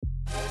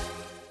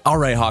All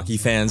right, hockey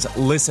fans,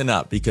 listen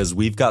up because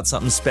we've got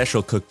something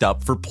special cooked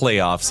up for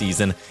playoff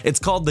season. It's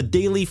called the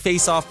Daily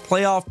Face-Off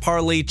Playoff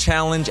Parlay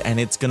Challenge, and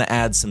it's going to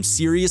add some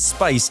serious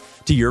spice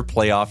to your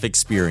playoff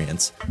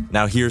experience.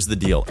 Now, here's the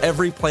deal.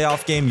 Every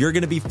playoff game, you're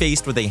going to be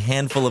faced with a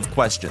handful of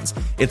questions.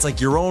 It's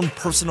like your own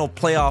personal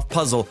playoff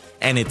puzzle,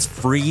 and it's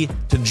free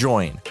to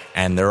join.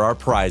 And there are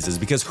prizes,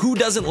 because who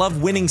doesn't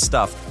love winning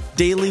stuff?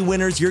 Daily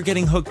winners, you're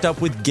getting hooked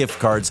up with gift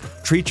cards.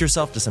 Treat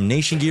yourself to some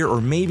Nation gear or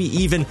maybe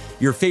even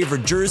your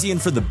favorite jersey.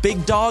 And for the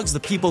big dogs, the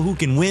people who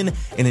can win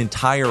an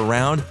entire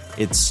round,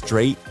 it's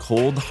straight,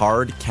 cold,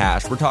 hard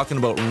cash. We're talking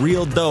about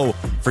real dough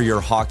for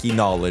your hockey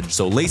knowledge.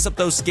 So lace up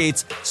those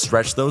skates,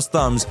 stretch those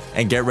thumbs,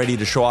 and get ready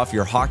to show off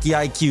your hockey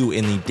IQ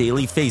in the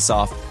Daily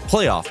Face-Off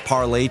Playoff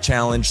Parlay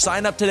Challenge.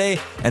 Sign up today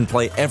and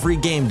play every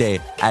game day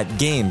at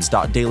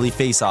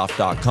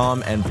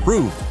games.dailyfaceoff.com and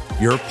prove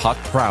your puck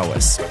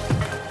prowess.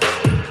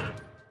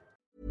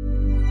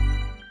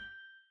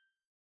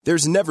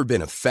 There's never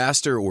been a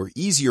faster or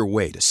easier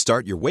way to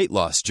start your weight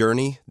loss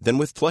journey than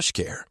with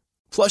PlushCare.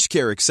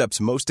 PlushCare accepts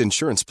most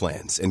insurance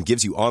plans and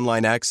gives you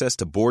online access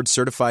to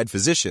board-certified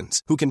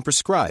physicians who can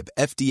prescribe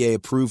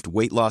FDA-approved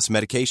weight loss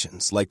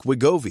medications like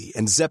Wegovy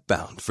and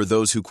Zepbound for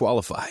those who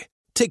qualify.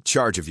 Take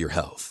charge of your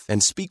health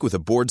and speak with a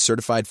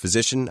board-certified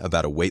physician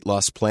about a weight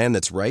loss plan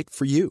that's right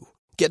for you.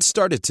 Get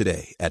started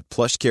today at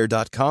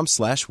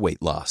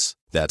plushcare.com/weight loss.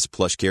 That's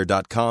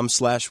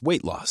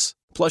plushcare.com/weight loss.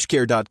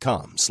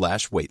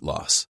 plushcare.com/weight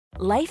loss.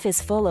 Life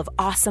is full of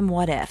awesome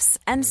what-ifs,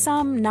 and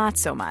some not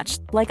so much,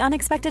 like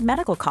unexpected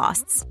medical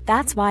costs.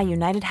 That's why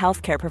United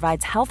Healthcare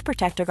provides Health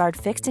Protector Guard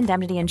fixed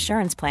indemnity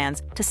insurance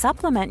plans to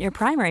supplement your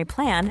primary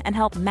plan and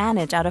help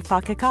manage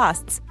out-of-pocket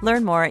costs.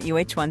 Learn more at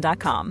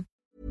uh1.com.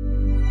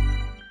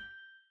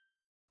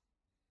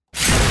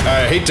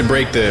 I hate to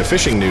break the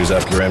fishing news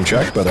up,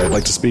 Yaremchuk, but I'd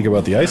like to speak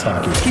about the ice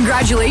hockey.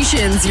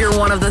 Congratulations, you're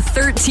one of the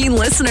 13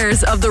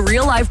 listeners of the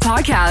Real Life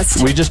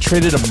podcast. We just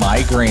traded a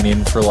migraine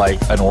in for like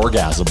an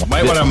orgasm.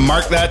 Might want to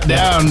mark that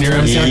down,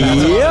 Yaremchuk.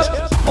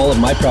 Yep. All of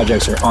my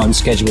projects are on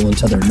schedule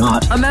until they're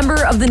not. A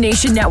member of the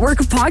Nation Network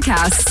of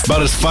podcasts.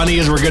 About as funny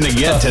as we're going to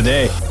get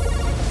today.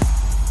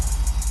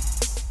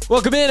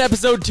 Welcome in,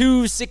 episode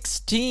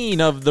 216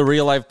 of the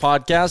Real Life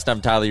Podcast.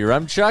 I'm Tyler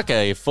Yaremchuk,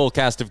 a full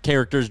cast of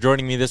characters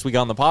joining me this week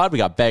on the pod. We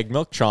got Bag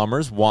Milk,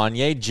 Chalmers,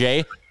 Wanye,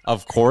 Jay.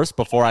 Of course,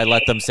 before I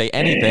let them say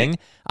anything,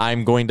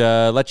 I'm going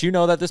to let you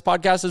know that this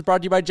podcast is brought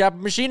to you by Japa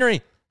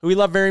Machinery, who we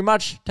love very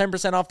much.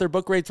 10% off their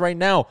book rates right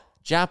now.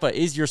 Japa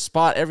is your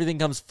spot. Everything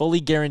comes fully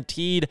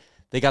guaranteed.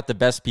 They got the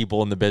best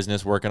people in the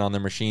business working on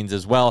their machines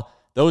as well.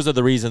 Those are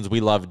the reasons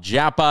we love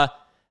Japa.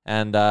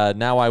 And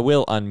now I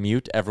will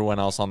unmute everyone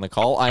else on the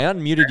call. I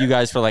unmuted you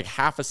guys for like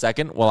half a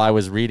second while I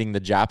was reading the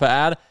Japa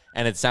ad,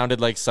 and it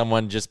sounded like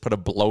someone just put a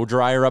blow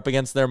dryer up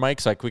against their mic,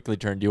 so I quickly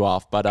turned you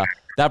off. But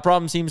that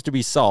problem seems to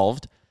be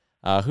solved.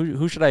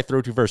 Who should I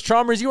throw to first?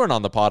 Chalmers, you weren't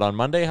on the pod on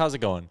Monday. How's it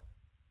going?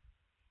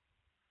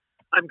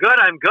 I'm good.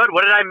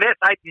 What did I miss?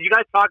 Did you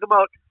guys talk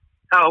about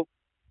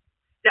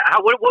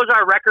what was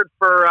our record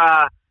for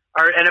our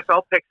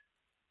NFL picks?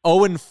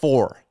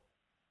 0-4.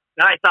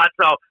 I thought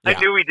so. Yeah. I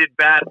knew we did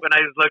bad when I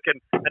was looking.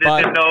 I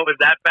didn't know it was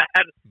that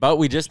bad. But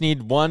we just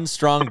need one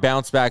strong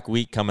bounce back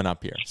week coming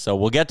up here. So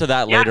we'll get to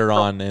that later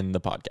on in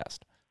the podcast.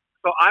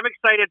 So I'm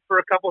excited for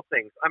a couple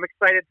things. I'm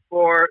excited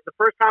for the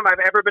first time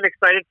I've ever been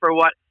excited for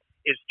what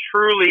is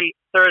truly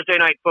Thursday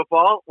night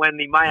football when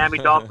the Miami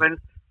Dolphins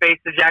face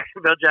the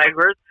Jacksonville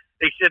Jaguars.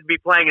 They should be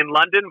playing in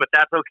London, but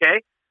that's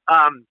okay.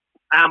 I'm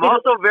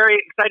also very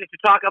excited to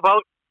talk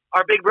about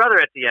our big brother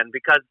at the end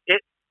because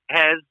it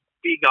has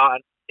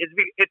begun.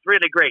 It's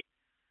really great,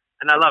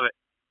 and I love it.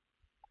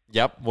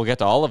 Yep, we'll get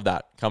to all of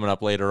that coming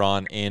up later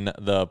on in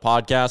the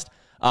podcast.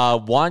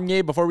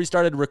 Wanye, before we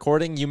started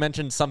recording, you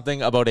mentioned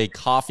something about a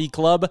coffee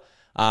club.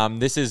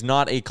 This is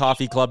not a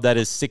coffee club that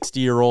is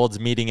 60-year-olds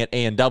meeting at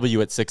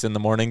A&W at 6 in the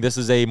morning. This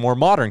is a more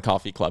modern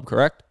coffee club,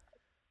 correct?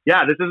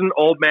 Yeah, this isn't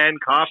old man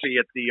coffee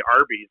at the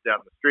Arby's down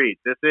the street.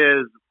 This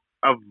is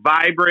a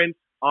vibrant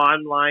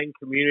online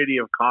community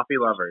of coffee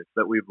lovers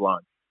that we've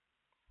launched.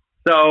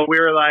 So we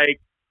were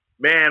like,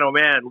 man, oh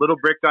man, Little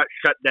Brick got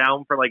shut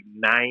down for like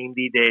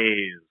 90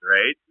 days,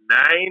 right?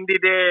 90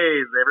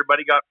 days.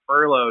 Everybody got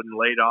furloughed and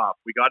laid off.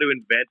 We got to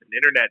invent an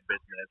internet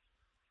business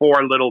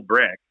for Little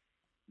Brick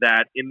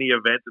that in the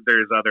event that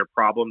there's other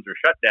problems or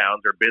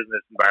shutdowns or business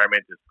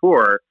environment is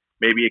poor,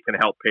 maybe it can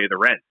help pay the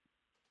rent.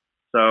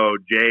 So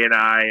Jay and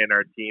I and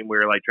our team, we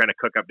were like trying to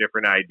cook up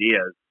different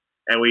ideas.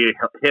 And we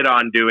hit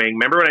on doing,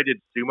 remember when I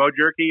did sumo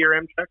jerky or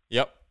M-Check?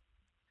 Yep.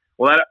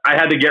 Well, that I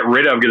had to get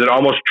rid of because it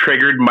almost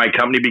triggered my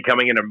company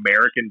becoming an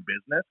American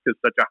business because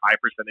such a high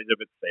percentage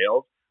of its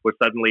sales was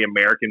suddenly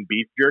American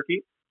beef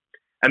jerky.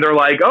 And they're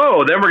like,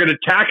 oh, then we're going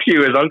to tax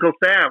you as Uncle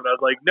Sam. And I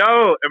was like,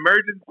 no,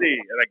 emergency.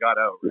 And I got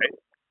out, right?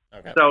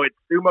 Okay. So it's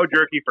sumo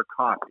jerky for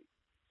coffee.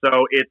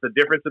 So it's a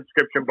different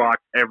subscription box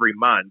every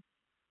month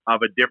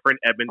of a different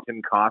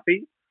Edmonton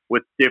coffee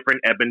with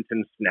different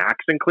Edmonton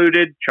snacks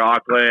included,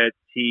 chocolate,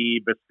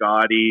 tea,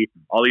 biscotti,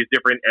 all these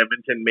different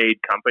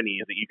Edmonton-made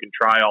companies that you can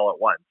try all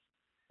at once.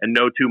 And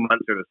no 2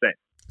 months are the same.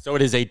 So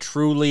it is a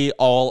truly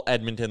all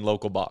Edmonton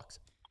local box.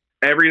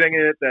 Everything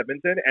is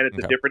Edmonton, and it's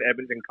a different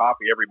Edmonton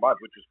coffee every month,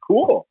 which is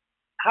cool.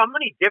 How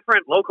many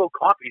different local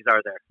coffees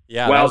are there?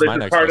 Yeah, well, this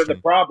is part of the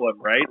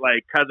problem, right?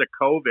 Like, because of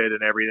COVID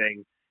and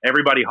everything,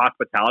 everybody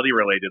hospitality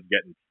related is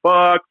getting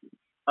fucked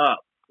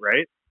up,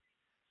 right?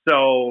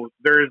 So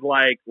there's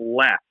like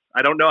less.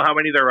 I don't know how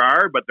many there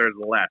are, but there's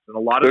less, and a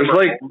lot of there's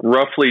like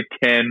roughly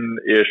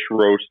 10-ish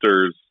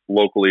roasters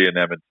locally in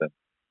Edmonton.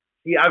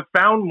 See, I've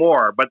found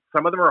more, but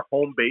some of them are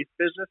home-based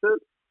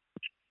businesses.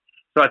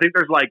 So I think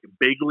there's like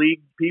big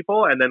league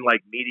people and then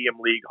like medium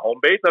league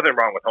home-based. Nothing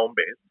wrong with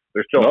home-based.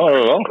 There's still no.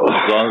 As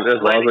long as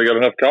they got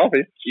enough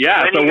coffee.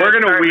 Yeah, so we're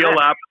gonna wheel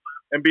up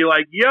and be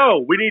like,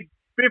 "Yo, we need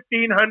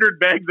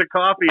 1,500 bags of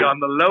coffee on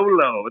the low."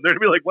 And they're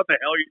gonna be like, "What the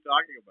hell are you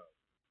talking about?"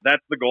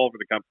 That's the goal for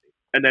the company,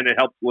 and then it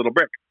helps Little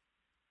Brick.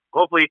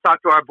 Hopefully, you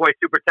talk to our boy,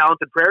 super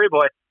talented Prairie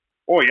Boy.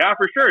 Oh yeah,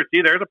 for sure.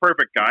 See, there's a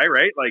perfect guy,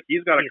 right? Like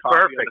he's got a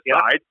coffee on the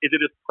side. Is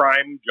it his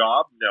prime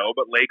job? No,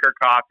 but Laker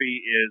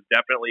coffee is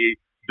definitely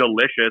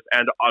delicious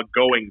and a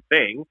going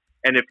thing.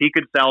 And if he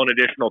could sell an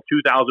additional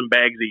 2,000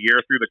 bags a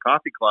year through the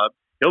coffee club,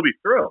 he'll be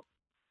thrilled.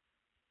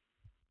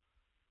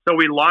 So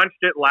we launched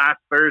it last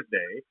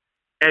Thursday,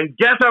 and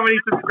guess how many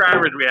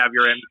subscribers we have,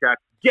 your MCAT?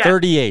 Yes.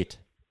 38.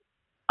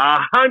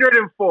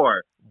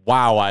 104.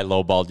 Wow, I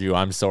lowballed you.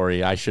 I'm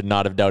sorry. I should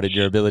not have doubted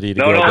your ability to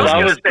No, grow that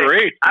business. was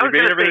great. You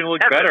made everything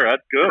look better.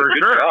 That's good. For Good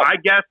sure. job. I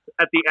guess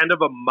at the end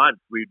of a month,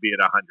 we'd be at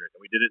 100,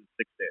 and we did it in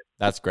 6 days.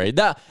 That's great.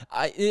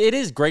 It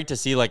is great to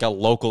see like a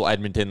local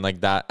Edmonton like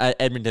that,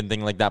 Edmonton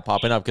thing like that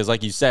popping up because,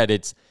 like you said,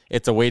 it's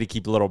a way to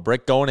keep Little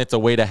Brick going. It's a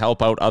way to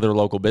help out other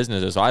local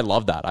businesses. So I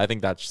love that. I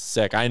think that's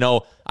sick. I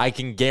know I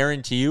can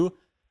guarantee you.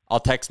 I'll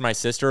text my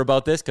sister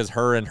about this because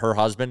her and her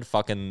husband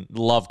fucking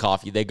love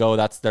coffee. They go,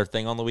 that's their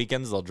thing on the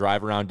weekends. They'll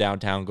drive around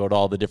downtown, go to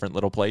all the different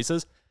little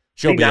places.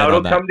 She'll be now in it'll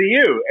on that. come to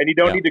you, and you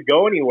don't need to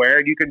go anywhere,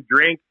 and you can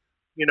drink.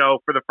 You know,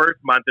 for the first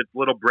month, it's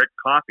Little Brick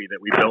coffee that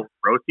we built.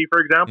 Roasty,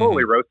 for example,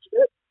 we roasted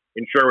it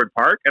in Sherwood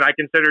Park, and I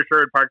consider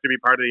Sherwood Park to be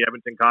part of the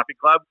Edmonton Coffee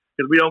Club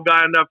because we don't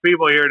got enough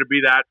people here to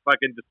be that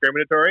fucking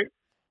discriminatory.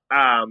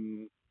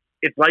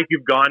 It's like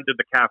you've gone to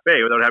the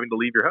cafe without having to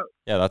leave your house.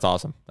 Yeah, that's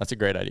awesome. That's a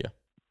great idea.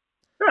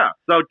 Yeah,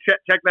 so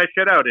check that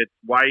shit out. It's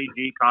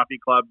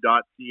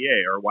yegcoffeeclub.ca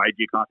or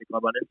YG Coffee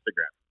Club on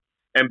Instagram,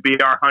 and be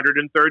our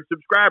 103rd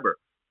subscriber.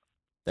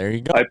 There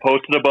you go. I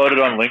posted about it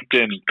on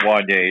LinkedIn,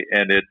 Wanye,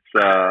 and it's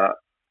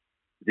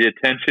the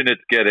attention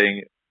it's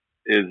getting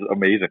is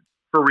amazing.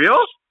 For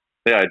real?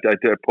 Yeah,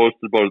 I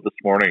posted about it this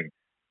morning,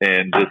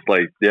 and just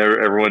like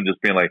everyone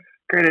just being like,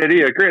 "Great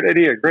idea, great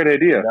idea, great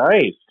idea."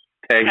 Nice.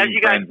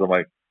 Tagging friends, I'm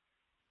like,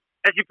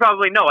 as you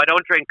probably know, I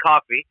don't drink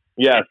coffee.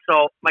 Yes.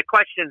 So my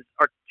questions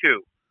are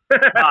two.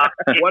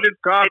 What is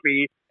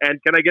coffee,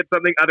 and can I get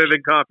something other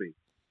than coffee?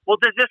 Well,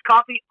 does this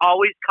coffee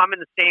always come in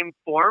the same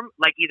form,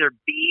 like either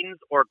beans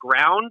or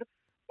ground?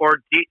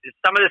 Or is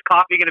some of this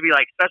coffee going to be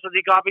like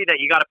specialty coffee that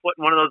you got to put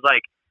in one of those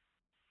like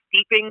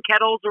steeping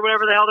kettles or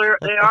whatever the hell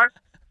they are?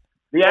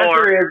 The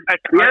answer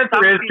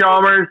is,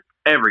 Chalmers,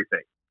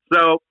 everything.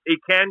 So it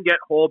can get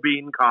whole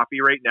bean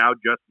coffee right now,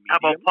 just medium. How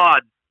about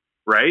pods?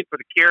 Right? For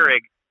the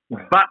Keurig.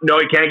 But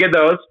no, you can't get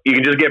those. You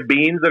can just get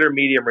beans that are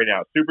medium right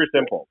now. Super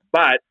simple.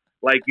 But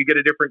like you get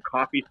a different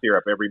coffee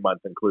syrup every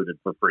month included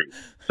for free.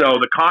 So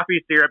the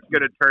coffee syrup's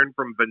going to turn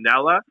from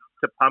vanilla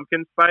to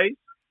pumpkin spice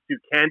to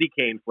candy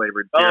cane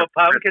flavored syrup. Oh,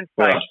 pumpkin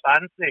spice.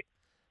 Fancy.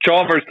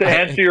 Chalmers, to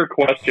answer your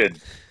question,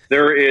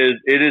 it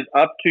is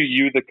up to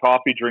you, the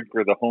coffee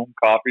drinker, the home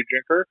coffee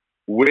drinker,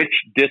 which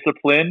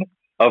discipline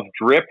of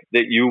drip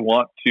that you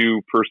want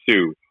to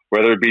pursue,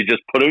 whether it be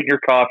just put it in your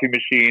coffee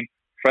machine,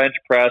 French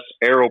press,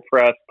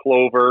 AeroPress,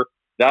 Clover,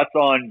 that's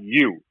on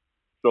you.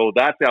 So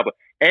that's the output.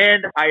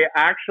 And I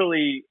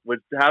actually was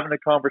having a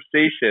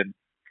conversation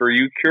for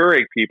you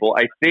Keurig people.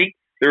 I think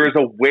there is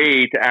a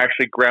way to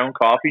actually ground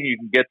coffee. You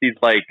can get these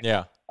like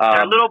they're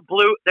little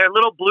blue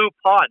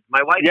pods.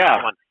 My wife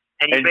has one,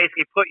 and you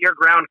basically put your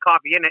ground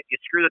coffee in it. You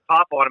screw the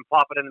top on and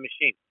pop it in the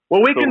machine.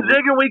 Well, we can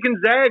zig and we can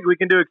zag. We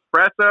can do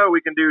espresso.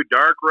 We can do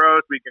dark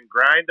roast. We can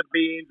grind the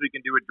beans. We can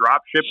do a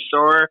drop ship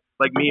store.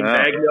 Like me and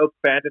Bag Milk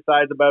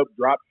fantasize about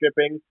drop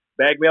shipping.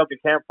 Bag Milk, you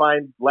can't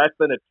find less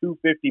than a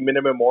 $2.50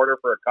 minimum order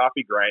for a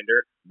coffee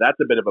grinder. That's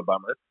a bit of a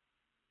bummer.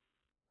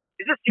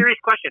 This is a serious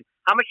question.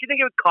 How much do you think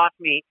it would cost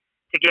me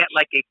to get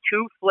like a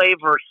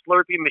 2-flavor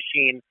Slurpee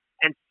machine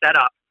and set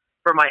up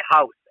for my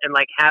house and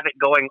like have it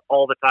going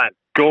all the time?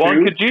 Go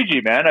on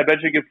Kijiji, man. I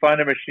bet you could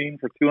find a machine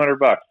for $200.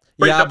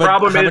 But the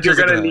problem is you're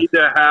going to need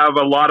to have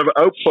a lot of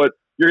output.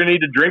 You're going to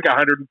need to drink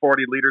 140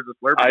 liters of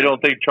Slurpee. I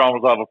don't think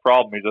Chalmers will have a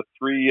problem. He's a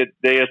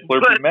 3-a-day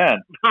Slurpee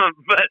man.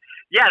 But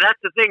yeah, that's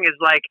the thing is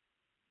like,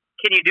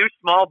 can you do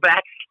small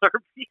batch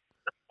Slurpees?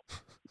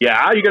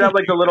 Yeah, you can have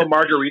like the little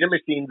margarita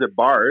machines at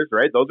bars,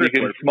 right? Those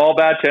are small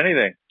batch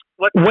anything.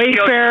 What's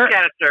Wayfair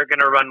canister going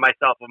to run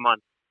myself a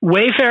month?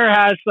 Wayfair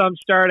has some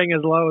starting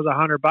as low as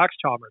 $100,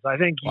 Chalmers. I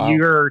think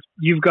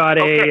you've got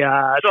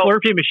a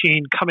Slurpee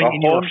machine coming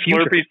in your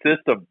future. Slurpee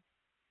system.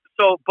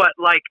 So, but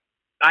like,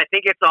 I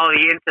think it's all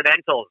the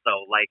incidentals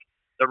though, like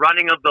the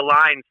running of the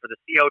lines for the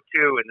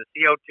CO2 and the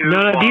CO2.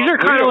 No, these are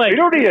kind of like... You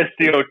don't need a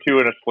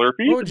CO2 in a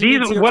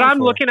Slurpee. What I'm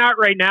looking at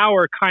right now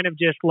are kind of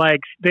just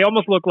like, they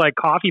almost look like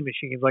coffee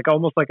machines, like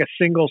almost like a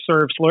single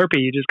serve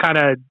Slurpee. You just kind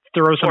of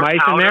throw some ice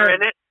in there.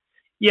 In it?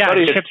 Yeah,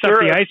 it chips up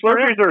the ice.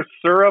 Slurpees are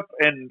syrup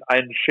and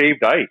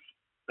shaved ice.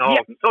 No,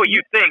 so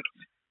you think.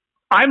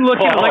 I'm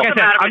looking, like I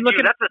said, I'm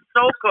looking... That's a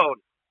soap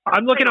cone.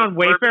 I'm looking on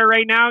Wayfair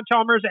right now,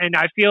 Chalmers, and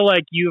I feel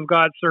like you've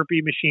got Slurpee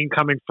machine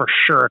coming for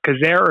sure,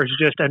 because there is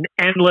just an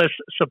endless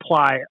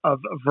supply of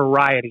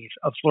varieties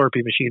of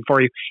Slurpee machine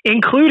for you,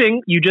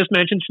 including, you just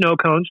mentioned snow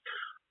cones,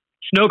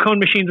 snow cone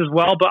machines as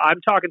well, but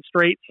I'm talking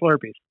straight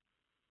Slurpees.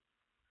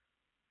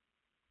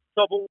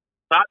 So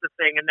bought the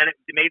thing, and then it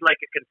made like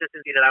a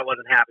consistency that I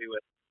wasn't happy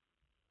with.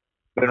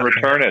 Then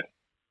return it.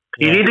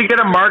 You need to get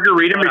a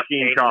margarita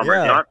machine,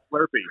 Chalmers, not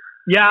Slurpee.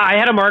 Yeah, I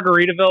had a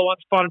Margaritaville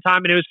once upon a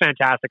time, and it was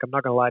fantastic. I'm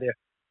not going to lie to you.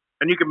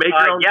 And you can make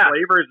your own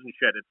flavors and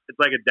shit. It's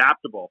like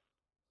adaptable.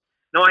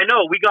 No, I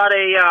know. We got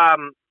a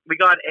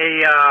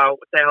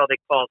what the hell are they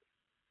called?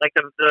 Like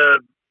a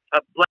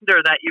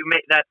blender that you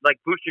make that like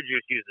Booster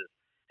Juice uses.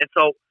 And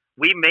so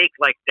we make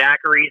like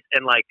daiquiris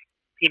and like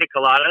pina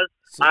coladas.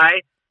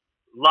 I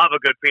love a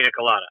good pina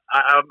colada.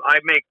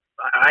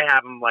 I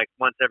have them like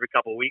once every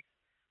couple of weeks.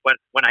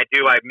 When I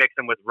do, I mix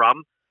them with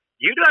rum.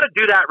 You got to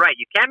do that right.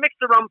 You can't mix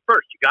the rum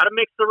first. You got to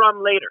mix the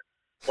rum later,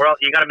 or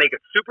else you got to make it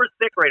super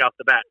thick right off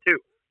the bat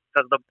too,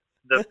 because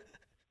the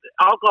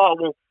alcohol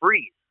won't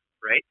freeze,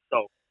 right?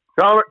 So,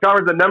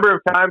 Chalmers, the number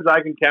of times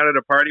I can count at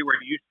a party where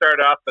you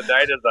start off the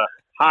night as a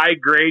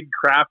high-grade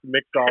craft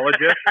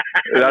mixologist.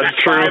 That's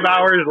true. 5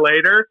 hours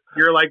later,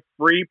 you're like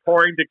free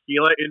pouring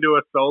tequila into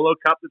a solo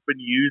cup that's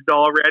been used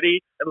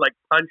already, and like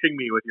punching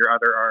me with your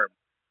other arm.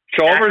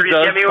 Chalmers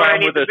does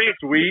come with a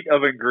suite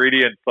of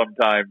ingredients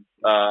sometimes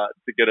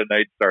to get a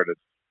night started.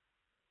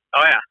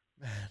 Oh yeah,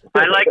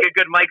 I like a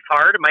good Mike's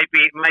Hard. It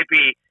might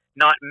be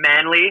not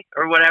manly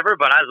or whatever,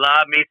 but I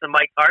love me some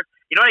Mike's Hard.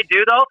 You know what I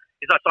do though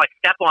is I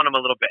step on them a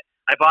little bit.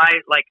 I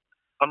buy like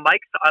a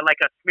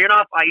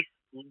Smirnoff Ice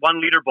 1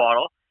 liter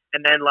bottle,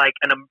 and then like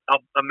an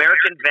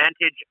American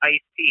Vantage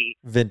iced tea,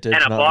 vintage,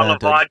 and a bottle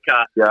of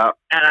vodka. Yeah.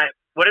 And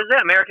what is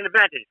it? American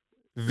Advantage.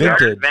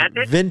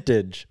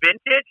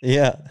 Vintage.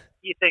 Yeah.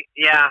 You think,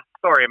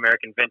 sorry,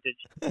 American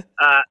Vintage.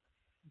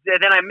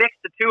 Then I mix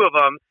the two of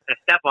them and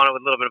step on it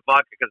with a little bit of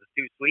vodka because it's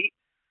too sweet.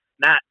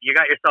 Matt, you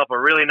got yourself a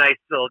really nice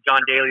little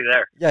John Daly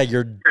there. Yeah,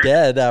 you're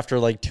dead after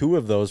like 2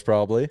 of those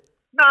probably.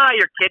 Nah,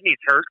 your kidneys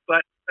hurt,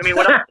 but I mean,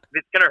 what else?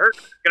 It's gonna hurt.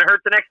 It's gonna hurt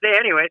the next day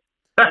anyway.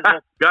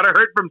 Gotta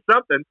hurt from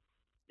something.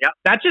 Yeah,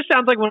 that just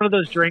sounds like one of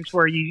those drinks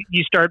where you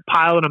start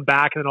piling them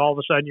back, and then all of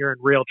a sudden you're in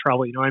real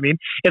trouble. You know what I mean?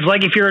 It's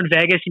like if you're in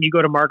Vegas and you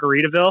go to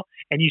Margaritaville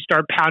and you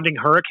start pounding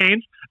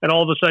Hurricanes, and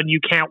all of a sudden you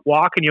can't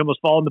walk and you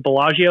almost fall in the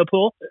Bellagio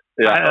pool.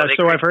 Yeah,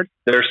 I've heard.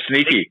 They're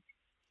sneaky.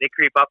 They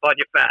creep up on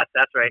you fast.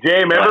 That's right.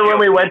 Jay, remember when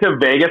we went to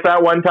Vegas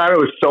that one time? It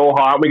was so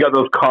hot. We got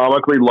those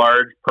comically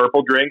large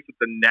purple drinks with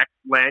the neck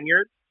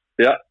lanyards.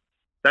 Yeah.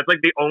 That's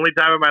like the only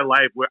time in my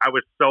life where I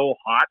was so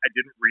hot I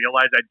didn't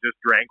realize I just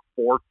drank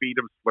 4 feet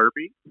of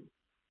Slurpee.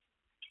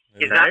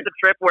 Is that the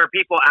trip where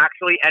people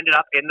actually ended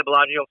up in the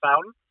Bellagio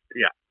fountain?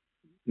 Yeah.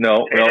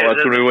 No,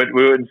 that's when we went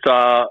and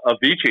saw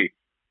Avicii.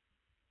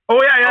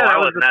 Oh, yeah, that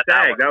was the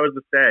stag. That was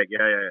the stag.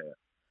 Yeah.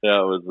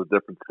 Yeah, it was a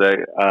different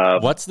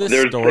stag. What's this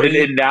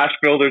story? In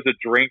Nashville, there's a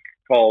drink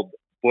called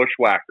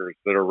Bushwhackers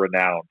that are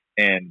renowned.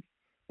 And,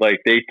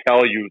 like, they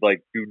tell you,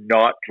 like, do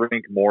not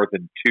drink more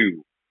than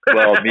 2.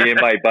 Well, me and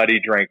my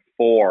buddy drank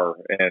 4,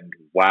 and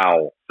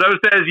wow. So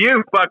says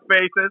you,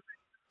 fuckfaces.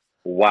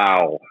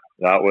 Wow.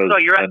 That was so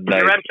you're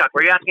Chuck.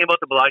 Were you asking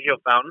about the Bellagio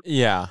fountain?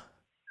 Yeah.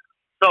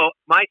 So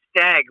my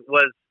stag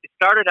it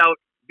started out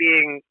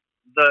being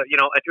it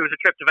was a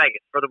trip to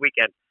Vegas for the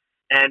weekend,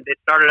 and it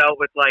started out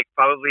with like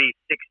probably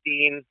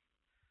 16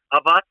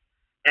 of us,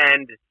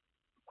 and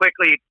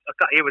quickly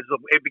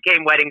it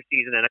became wedding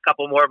season, and a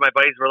couple more of my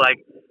buddies were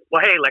like,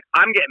 well, hey, like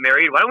I'm getting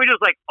married, why don't we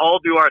just like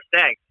all do our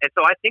stag? And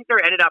so I think there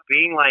ended up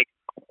being like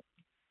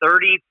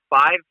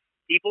 35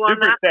 people on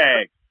that.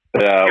 Stag.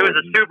 Yeah, it was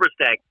a super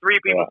stag, 3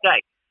 people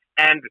stag.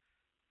 And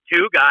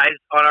 2 guys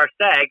on our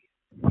stag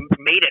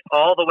made it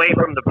all the way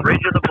from the bridge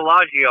of the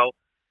Bellagio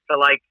to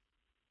like,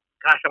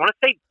 gosh, I want to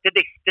say, did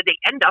they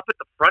end up at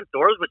the front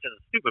doors, which is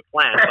a stupid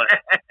plan,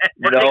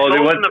 but they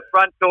went from the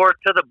front door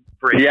to the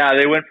bridge. Yeah,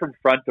 they went from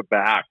front to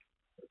back.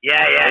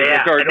 Yeah. And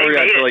they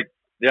made it.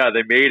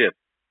 They made it.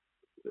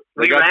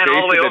 We ran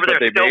all the way over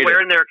there, still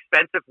wearing their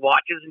expensive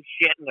watches and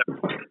shit, and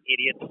they're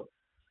idiots.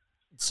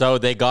 So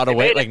they got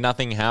away like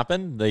nothing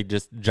happened? They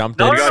just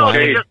jumped in? No,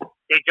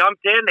 they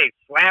jumped in, they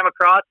swam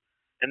across,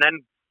 and then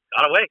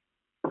got away.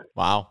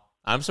 Wow.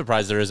 I'm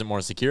surprised there isn't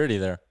more security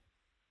there.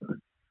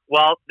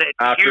 Well,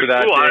 after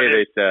that day,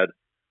 they said.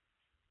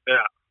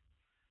 Yeah.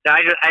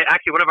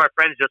 Actually, one of our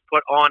friends just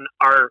put on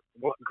our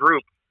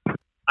group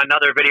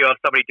another video of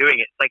somebody doing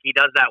it. It's like he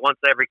does that once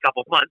every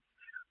couple months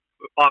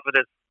off of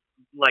this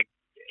like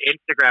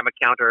Instagram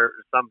account or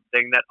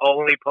something that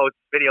only posts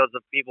videos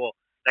of people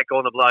that go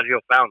in the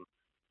Bellagio fountain.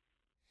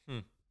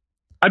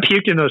 I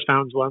puked in those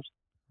fountains once.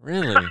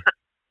 Really?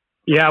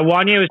 Yeah,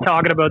 Wanye was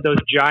talking about those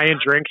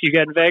giant drinks you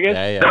get in Vegas.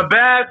 Yeah. The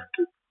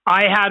best.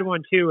 I had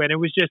one too, and it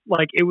was just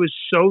like, it was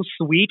so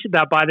sweet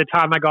that by the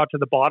time I got to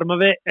the bottom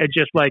of it, it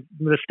just like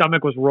the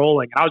stomach was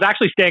rolling. I was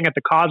actually staying at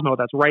the Cosmo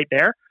that's right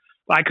there,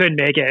 but I couldn't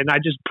make it, and I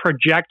just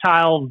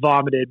projectile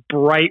vomited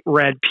bright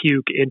red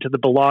puke into the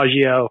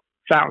Bellagio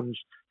fountains,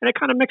 and it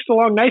kind of mixed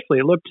along nicely.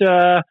 It looked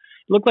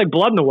like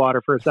blood in the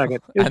water for a second.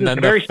 It was And just then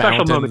a very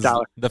special moment,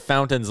 Tyler. The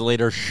fountains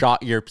later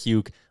shot your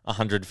puke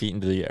 100 feet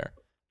into the air.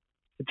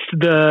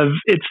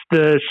 It's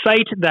the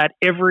sight that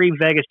every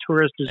Vegas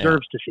tourist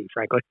deserves to see,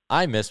 frankly.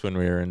 I miss when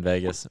we were in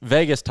Vegas.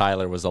 Vegas,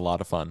 Tyler, was a lot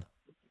of fun.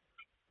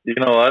 You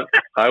know what?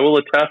 I will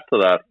attest to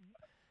that.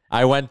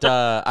 I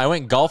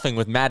went golfing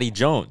with Matty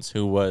Jones,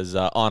 who was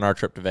on our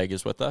trip to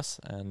Vegas with us,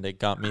 and it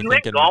got me You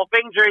thinking. went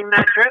golfing during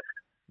that trip?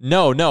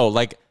 No,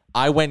 like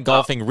I went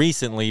golfing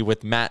recently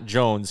with Matt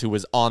Jones, who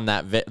was on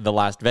that the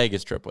last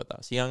Vegas trip with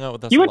us. He hung out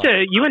with us. You went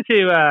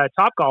to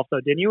Top Golf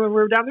though, didn't you, when we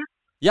were down there?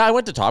 Yeah, I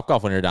went to Top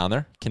Golf when you were down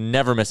there. Can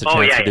never miss a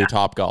chance to do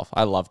Top Golf.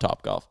 I love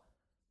Top Golf.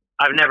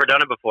 I've never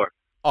done it before.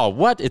 Oh,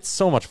 what? It's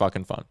so much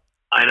fucking fun.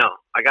 I know.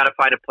 I got to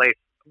find a place.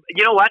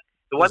 You know what?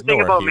 The one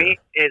thing about me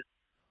is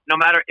no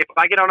matter if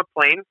I get on a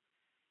plane,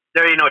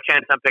 there ain't no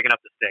chance I'm picking up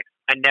the sticks.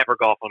 I never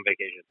golf on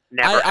vacation.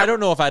 Never. I don't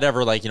know if I'd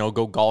ever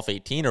go golf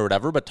 18 or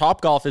whatever, but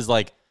Top Golf is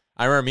like,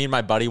 I remember me and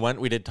my buddy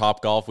went, we did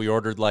Top Golf. We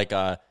ordered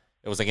it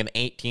was like an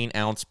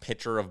 18-ounce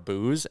pitcher of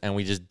booze, and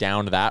we just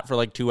downed that for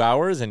like 2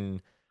 hours,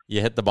 and you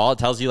hit the ball. It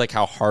tells you like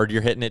how hard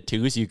you're hitting it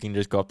too, so you can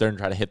just go up there and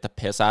try to hit the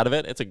piss out of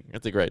it. It's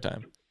a great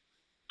time.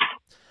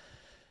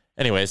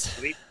 Anyways,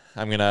 Sweet.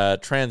 I'm gonna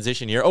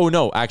transition here. Oh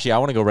no, actually, I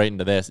want to go right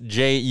into this.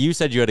 Jay, you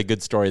said you had a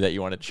good story that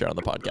you wanted to share on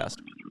the podcast.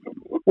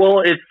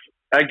 Well,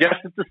 I guess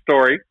it's a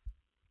story.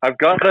 I've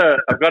got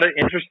an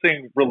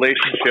interesting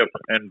relationship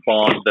and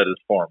bond that is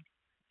formed.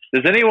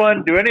 Do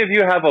any of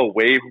you have a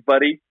wave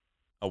buddy?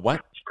 A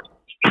what?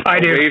 I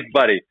do. Wave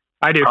buddy.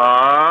 I do. Oh,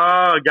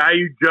 a guy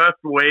you just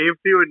waved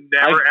to and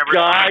never ever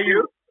guy talked to?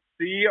 you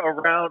see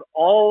around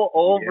all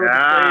over the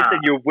place,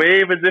 and you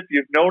wave as if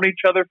you've known each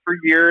other for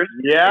years.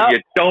 Yeah. And you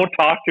don't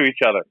talk to each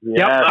other.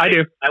 Yep, I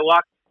do. I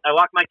walk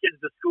my kids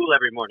to school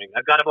every morning.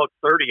 I've got about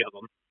 30 of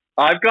them.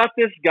 I've got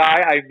this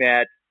guy I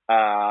met.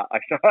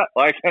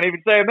 I can't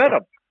even say I met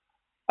him.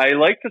 I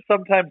like to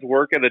sometimes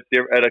work at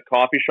a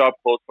coffee shop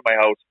close to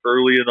my house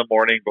early in the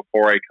morning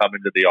before I come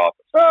into the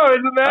office. Oh,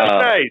 isn't that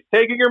nice?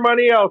 Taking your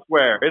money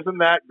elsewhere. Isn't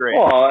that great?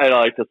 Well, and I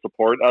like to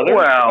support others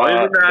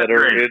isn't that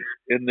are great?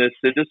 in this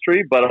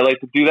industry, but I like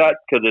to do that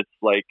because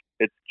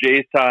it's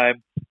Jay's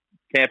time.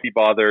 Can't be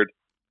bothered.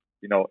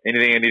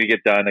 Anything I need to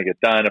get done, I get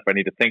done. If I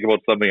need to think about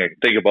something, I can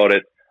think about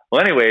it.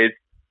 Well, anyways,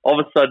 all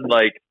of a sudden,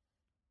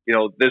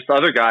 this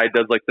other guy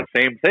does the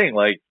same thing.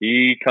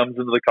 He comes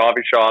into the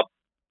coffee shop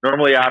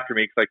normally after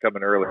me because I come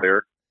in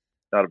earlier.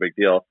 Not a big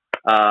deal.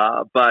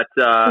 But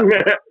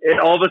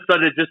all of a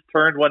sudden it just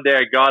turned one day.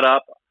 I got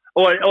up.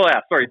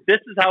 Sorry. This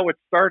is how it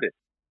started.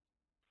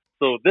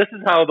 So this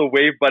is how the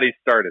Wave Buddy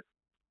started.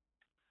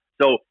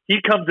 So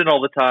he comes in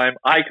all the time.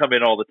 I come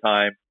in all the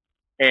time.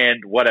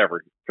 And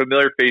whatever.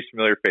 Familiar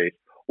face.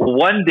 Well,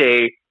 one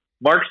day,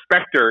 Mark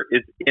Spector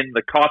is in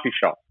the coffee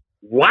shop.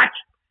 What?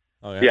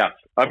 Oh, yeah.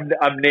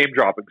 I'm name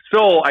dropping.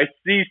 So I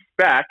see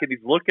Spec, and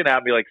he's looking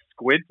at me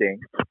squinting.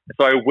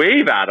 So I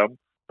wave at him,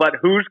 but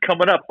who's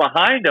coming up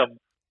behind him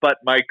but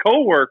my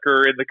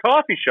coworker in the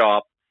coffee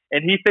shop,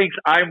 and he thinks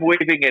I'm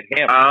waving at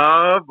him.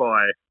 Oh,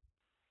 boy.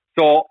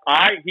 So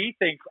he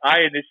thinks I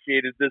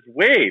initiated this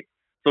wave.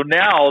 So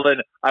now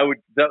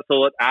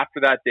after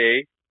that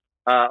day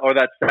or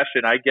that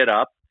session, I get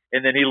up,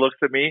 and then he looks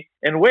at me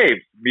and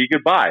waves me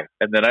goodbye,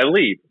 and then I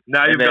leave.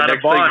 Now you've got a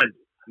bond.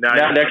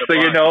 Next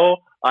thing you know,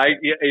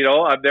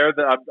 I'm there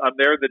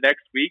the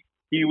next week.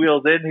 He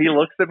wheels in, he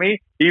looks at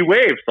me, he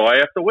waves, so I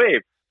have to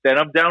wave. Then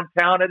I'm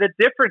downtown at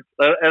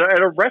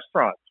a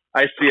restaurant.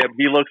 I see him,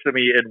 he looks at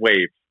me and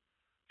waves.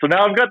 So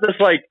now I've got this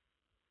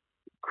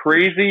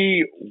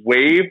crazy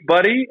wave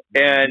buddy,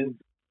 and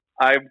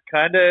I'm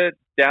kind of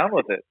down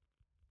with it.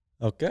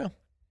 Okay.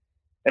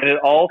 And it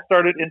all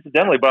started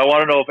incidentally, but I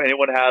want to know if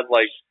anyone has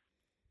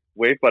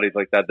wave buddies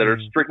like that are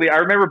strictly. I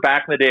remember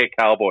back in the day at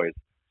Cowboys,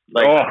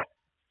 I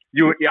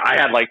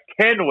had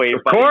 10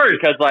 wave buddies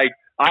because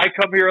I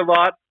come here a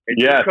lot and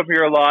you come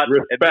here a lot.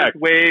 Respect.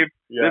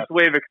 And this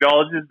wave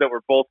acknowledges that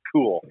we're both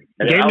cool.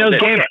 And Game knows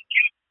game.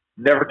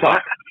 Never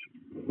talk.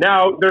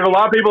 Now, there's a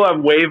lot of people who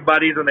have wave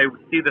buddies and they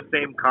see the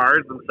same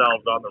cars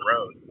themselves on the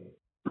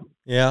road.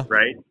 Yeah.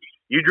 Right?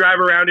 You drive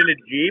around in a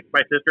Jeep.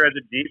 My sister has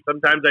a Jeep.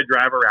 Sometimes I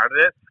drive around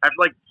in it. I have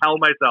to tell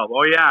myself,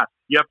 oh yeah,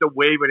 you have to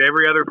wave at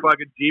every other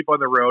fucking Jeep on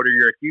the road or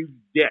you're a huge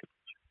dick.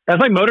 That's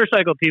like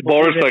motorcycle people.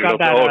 They've got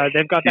that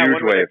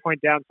one where they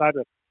point down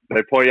sideways.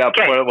 They point out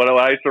when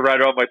I used to ride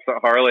around my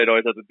Harley, I'd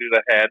always have to do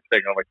the hand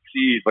thing. I'm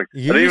geez, I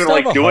didn't even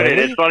like doing it.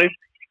 It's funny.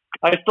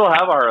 I still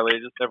have a Harley, I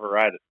just never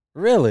ride it.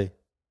 Really?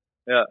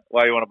 Yeah.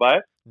 Why, you want to buy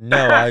it? No,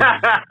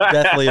 I'm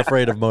definitely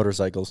afraid of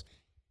motorcycles.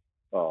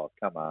 Oh,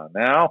 come on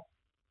now.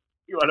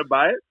 You want to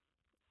buy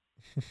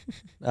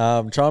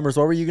it? Chalmers,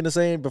 what were you going to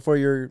say before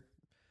your...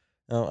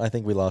 Oh, I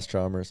think we lost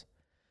Chalmers.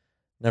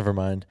 Never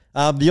mind.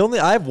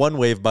 I have one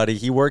wave buddy.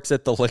 He works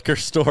at the liquor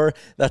store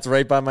that's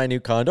right by my new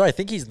condo. I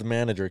think he's the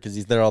manager because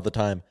he's there all the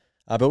time.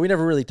 But we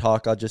never really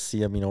talk. I'll just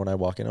see him, when I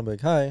walk in. I'll be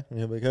like, hi. And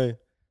he'll be like, hey.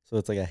 So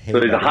it's like a hey. So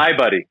he's buddy. a hi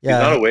buddy. Yeah,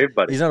 he's not a wave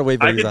buddy. He's not a wave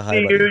buddy. I He's a can hi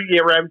see buddy.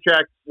 you,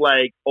 Remchek,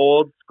 like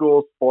old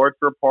school sports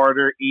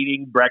reporter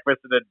eating breakfast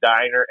at a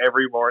diner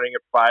every morning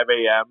at 5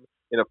 a.m.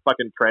 in a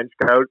fucking trench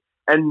coat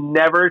and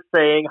never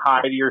saying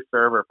hi to your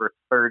server for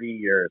 30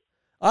 years.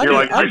 I'm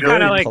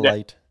kind of like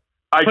polite.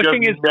 I just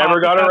pushing his never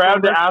got coffee cup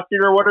around to over. asking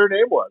her what her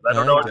name was. I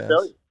don't know what to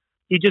tell you.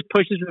 He just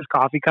pushes his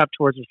coffee cup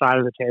towards the side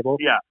of the table.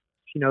 Yeah.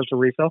 She knows to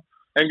refill.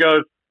 And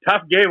goes,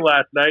 tough game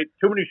last night.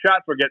 Too many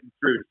shots were getting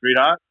through,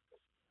 sweetheart.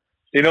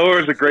 You know,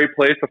 there's a great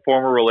place to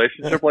form a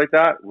relationship like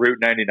that. Route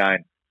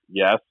 99.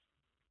 Yes.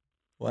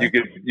 What? You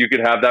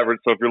could have that.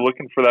 So if you're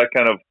looking for that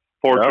kind of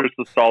Fortress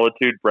of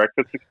Solitude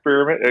breakfast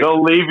experiment,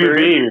 They'll leave you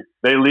be.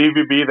 They leave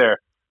you be there.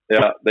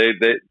 Yeah, they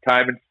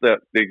time and step.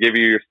 They give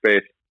you your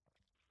space.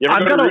 You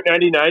ever go to Route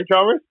 99,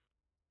 Chalmers?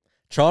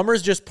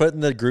 Chalmers just put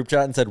in the group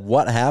chat and said,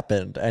 what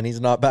happened? And he's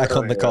not back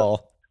on the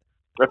call.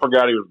 I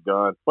forgot he was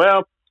gone.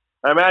 Well,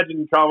 I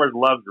imagine Chalmers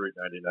loves Route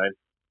 99.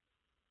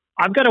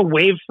 I've got a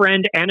wave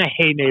friend and a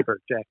hey neighbor,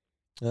 Jay.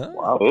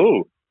 Wow.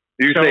 Oh,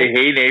 you say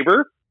hey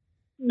neighbor?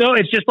 No,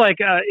 it's just like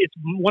it's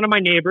one of my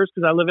neighbors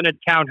because I live in a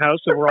townhouse,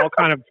 so we're all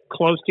kind of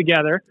close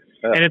together.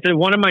 And it's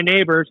one of my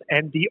neighbors,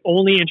 and the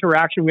only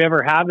interaction we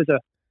ever have is a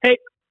hey,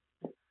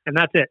 and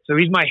that's it. So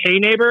he's my hey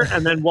neighbor,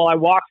 and then while I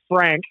walk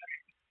Frank,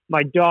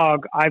 my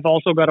dog, I've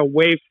also got a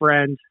wave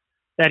friend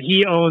that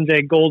he owns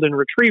a golden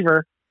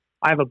retriever.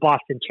 I have a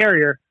Boston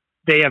Terrier.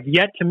 They have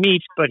yet to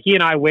meet, but he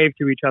and I wave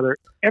to each other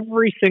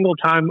every single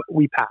time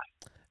we pass.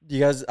 You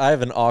guys, I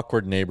have an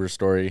awkward neighbor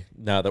story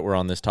now that we're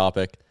on this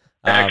topic.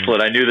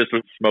 Excellent. I knew this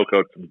would smoke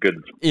out some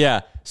good.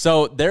 Yeah.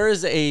 So there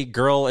is a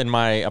girl in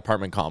my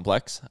apartment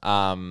complex.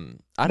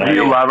 Do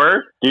you love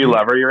her? Do you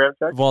love her, your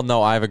Remchek? Well,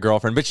 no, I have a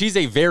girlfriend, but she's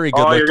a very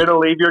good. Oh, you're going to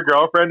leave your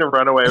girlfriend and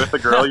run away with the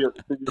girl you're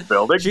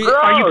building?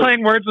 Are you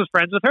playing Words with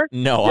Friends with her?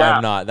 No, Yeah.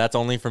 I'm not. That's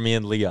only for me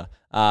and Leah.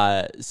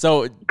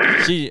 So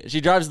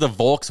she drives the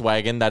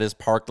Volkswagen that is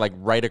parked like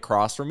right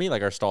across from me,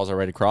 like our stalls are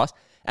right across.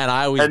 And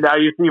now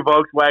you see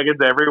Volkswagens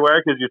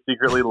everywhere because you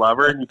secretly love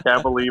her and you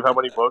can't believe how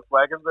many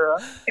Volkswagens there are.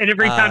 And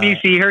every time you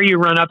see her, you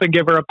run up and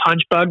give her a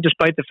punch bug,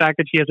 despite the fact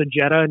that she has a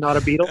Jetta and not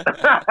a Beetle.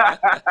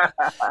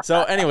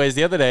 So, anyways,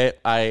 the other day,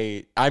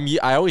 I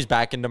always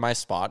back into my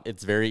spot.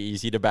 It's very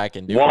easy to back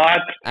into.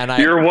 What? And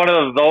You're one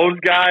of those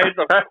guys?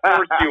 Of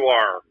course you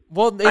are.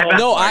 Well,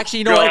 no, actually,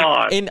 you know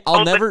what?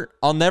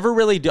 I'll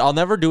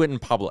never do it in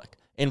public.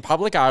 In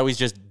public, I always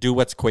just do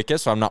what's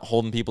quickest, so I'm not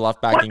holding people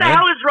off backing in. What the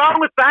hell is wrong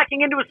with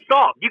backing into a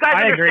stall? You guys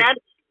understand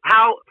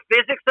how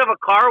physics of a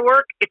car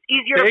work? It's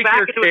easier to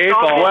back into a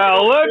stall.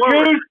 Well, look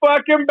who's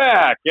fucking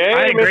back,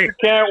 eh? Mr.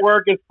 Can't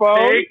work his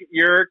phone. Take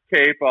your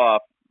cape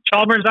off.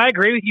 Chalmers, I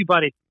agree with you,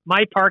 buddy.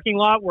 My parking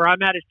lot where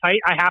I'm at is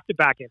tight. I have to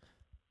back in.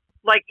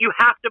 Like, you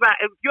have to back.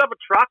 If you have a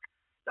truck,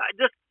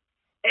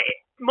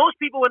 most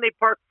people, when they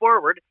park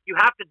forward, you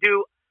have to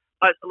do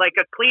a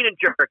clean and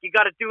jerk. You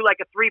got to do like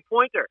a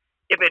three-pointer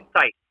if it's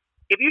tight.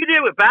 If you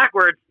do it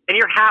backwards and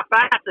you're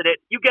half-assed at it,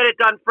 you get it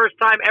done first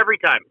time every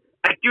time.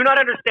 I do not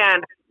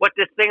understand what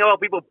this thing about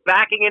people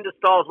backing into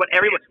stalls, what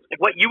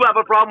you have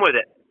a problem with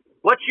it.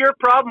 What's your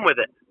problem with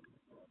it?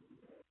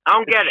 I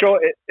don't get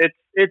it.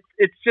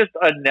 It's just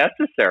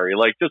unnecessary.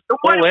 Like, just pull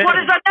what in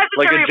is unnecessary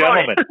like a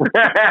gentleman.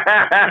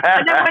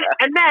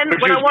 and then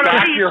Would when you I want to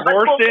back leave, your let's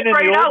horse go in the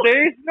straight old out.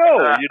 days?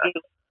 No, you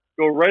just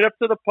go right up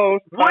to the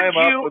post, tie him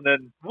up, and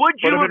then would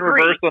put you him in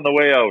agree? reverse on the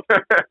way out.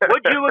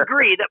 Would you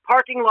agree that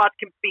parking lots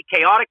can be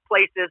chaotic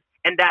places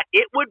and that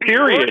it would be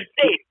more Period.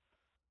 safe?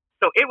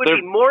 So it would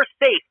be more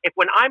safe if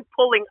when I'm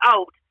pulling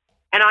out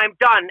and I'm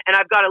done and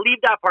I've got to leave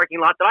that parking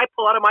lot, that I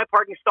pull out of my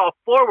parking stall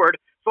forward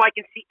so I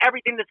can see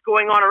everything that's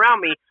going on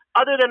around me,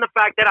 other than the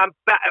fact that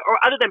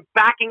other than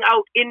backing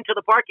out into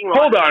the parking lot.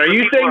 Hold on, are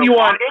you saying you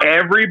want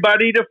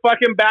everybody to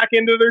fucking back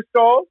into their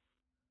stalls?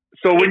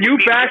 So when you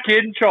back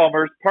in,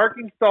 Chalmers,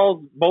 parking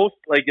stalls,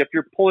 if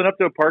you're pulling up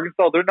to a parking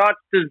stall, they're not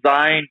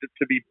designed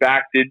to be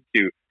backed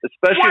into,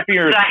 especially if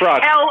you're in a truck.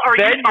 What the hell are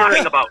you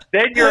talking about?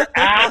 Then your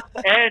ass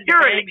end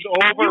hangs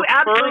over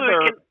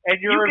further,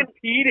 and you're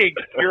impeding.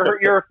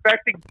 You're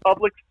affecting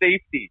public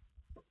safety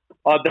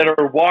that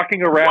are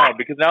walking around,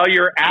 because now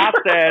your ass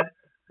end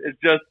is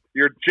just,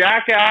 your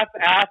jackass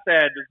ass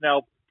end is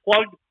now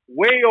plugged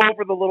way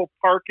over the little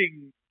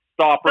parking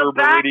stopper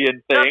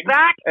meridian thing. The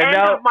back end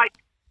of my...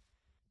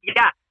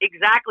 Yeah,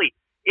 exactly.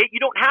 You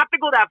don't have to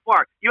go that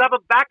far. You have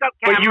a backup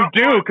camera. But you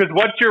do, because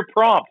what's your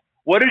prompt?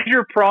 What is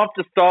your prompt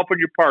to stop when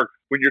you park?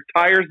 When your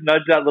tires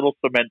nudge that little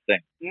cement thing?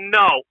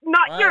 No,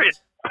 you're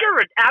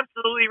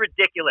absolutely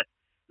ridiculous.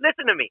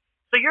 Listen to me.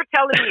 So you're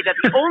telling me that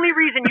the only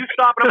reason you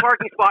stop in a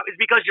parking spot is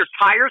because your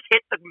tires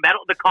hit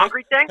the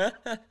concrete thing?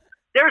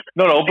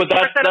 No, but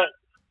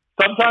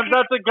sometimes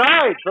that's a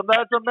guide.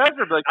 Sometimes that's a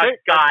measure. Like, hey,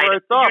 guide.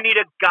 That's where I stop. You need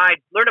a guide.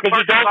 Learn to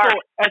park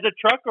also, car. as a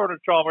truck owner,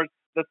 Chalmers,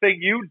 the thing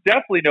you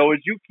definitely know is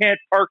you can't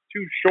park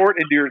too short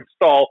into your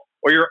stall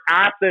or your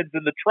ass ends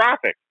in the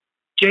traffic.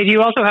 Jay, do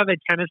you also have a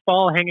tennis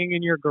ball hanging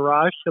in your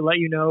garage to let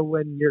you know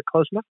when you're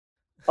close enough?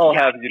 I'll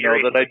have you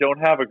know that I don't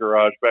have a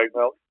garage bag,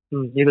 Mel.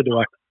 Neither do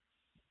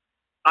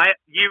I.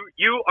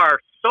 You are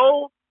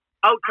so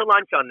out to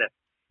lunch on this.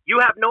 You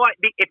have no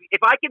idea.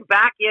 If I can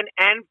back in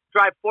and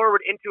drive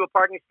forward into a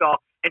parking stall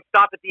and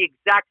stop at the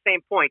exact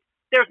same point,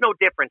 there's no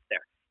difference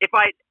there. If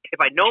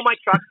I know my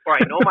truck or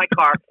I know my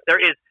car, there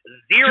is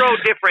zero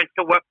difference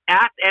to what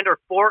ass end or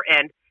fore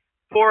end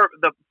for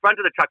the front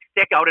of the truck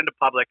stick out into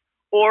public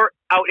or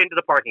out into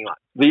the parking lot.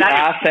 The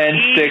ass end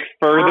sticks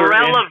further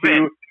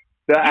into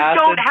the ass end.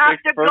 You don't have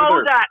to further.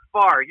 go that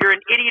far. You're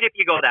an idiot if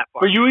you go that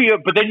far.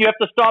 But then you have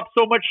to stop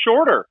so much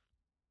shorter.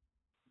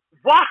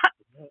 What?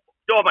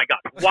 Oh my God!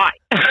 Why?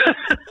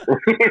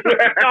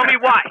 Tell me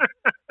why.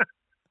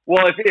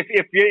 Well,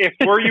 if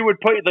where you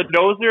would put the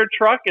nose of your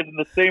truck is in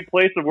the same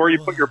place of where you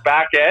put your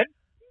back end.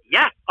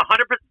 Yes, 100%.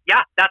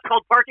 Yeah, that's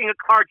called parking a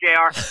car,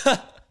 JR.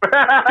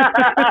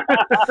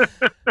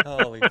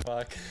 Holy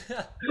fuck!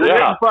 You're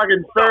getting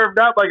fucking served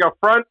up like a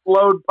front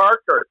load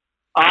parker.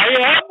 I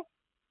am.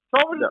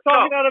 Someone's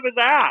talking out of his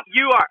ass.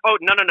 You are. Oh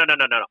no.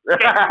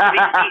 Okay,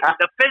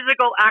 the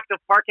physical act of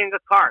parking a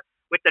car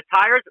with the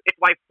tires. It's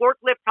why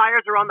forklift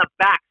tires are on the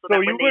back. So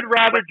you would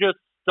rather just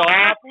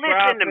stop.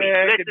 Listen to me.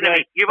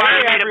 You've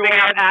already made a big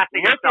enough ass of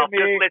yourself. Just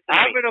listen to me.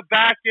 I'm gonna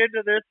back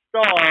into this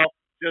stall.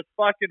 Just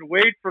fucking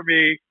wait for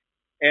me,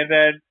 and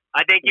then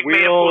I think you've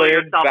made a fool of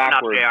yourself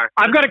enough, JR.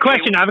 I've got a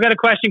question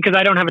because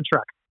I don't have a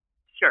truck.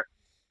 Sure.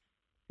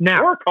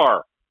 Now, or a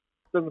car.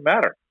 Doesn't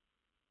matter.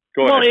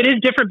 Go ahead. Well, it is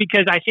different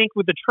because I think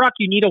with the truck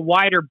you need a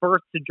wider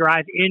berth to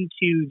drive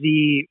into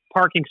the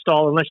parking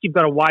stall unless you've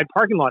got a wide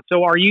parking lot.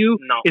 So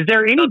is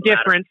there any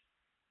difference,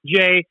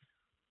 Jay,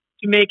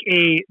 to make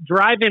a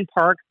drive-in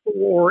park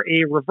or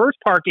a reverse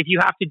park if you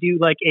have to do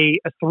like a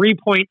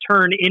 3-point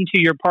turn into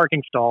your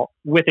parking stall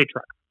with a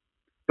truck?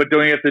 But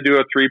don't you have to do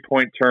a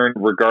 3-point turn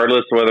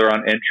regardless whether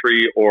on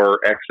entry or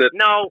exit?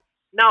 No,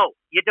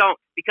 you don't.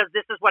 Because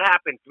this is what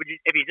happens.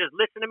 If you just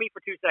listen to me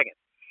for 2 seconds.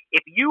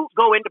 If you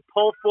go in to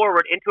pull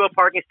forward into a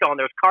parking stall and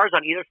there's cars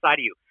on either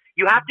side of you,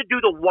 you have to do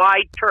the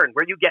wide turn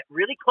where you get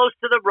really close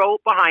to the row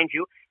behind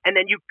you and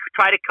then you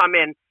try to come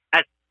in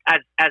as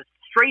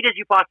straight as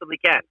you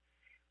possibly can.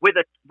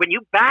 When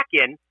you back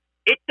in,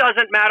 it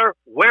doesn't matter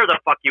where the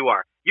fuck you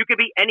are. You could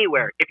be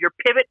anywhere. If your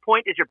pivot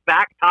point is your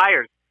back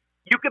tires,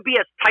 you could be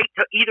as tight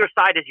to either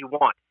side as you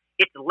want.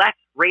 It's less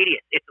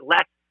radius. It's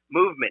less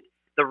movement.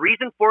 The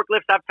reason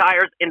forklifts have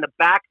tires in the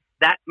back,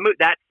 that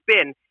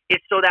spin, is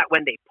so that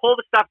when they pull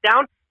the stuff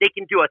down, they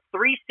can do a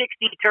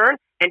 360 turn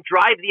and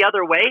drive the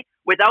other way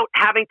without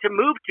having to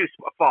move too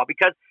far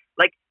because,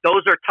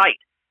 those are tight.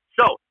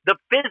 So the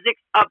physics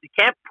of you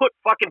can't put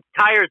fucking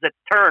tires that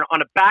turn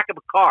on the back of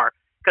a car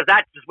because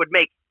that just would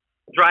make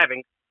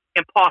driving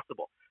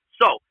impossible.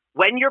 So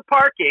when you're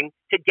parking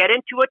to get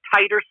into a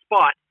tighter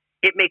spot,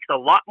 it makes a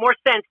lot more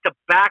sense to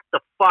back the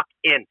fuck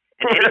in.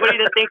 And anybody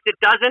that thinks it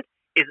doesn't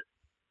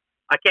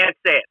I can't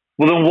say it.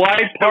 Well, then why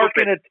park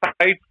in a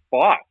tight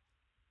spot?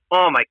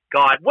 Oh my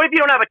God! What if you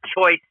don't have a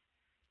choice?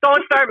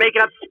 Don't start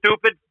making up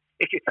stupid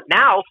issues.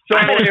 Now, so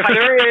if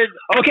there is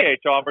okay,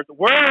 Chalmers,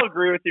 where I'll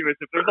agree with you is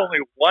if there's only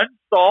one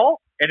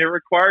stall and it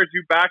requires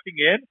you backing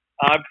in,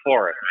 I'm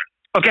for it.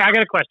 Okay, I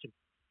got a question.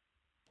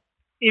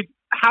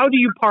 How do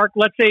you park?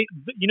 Let's say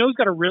who's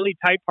got a really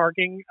tight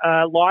parking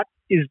lot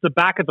is the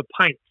back of the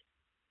Pint.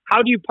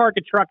 How do you park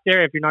a truck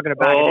there if you're not going to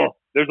back it in?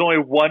 There's only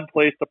one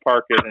place to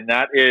park it, and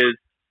that is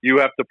you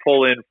have to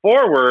pull in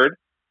forward.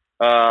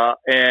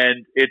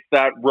 And it's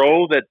that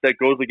row that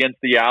goes against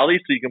the alley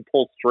so you can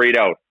pull straight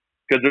out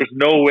because there's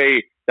no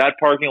way that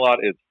parking lot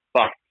is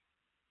fucked.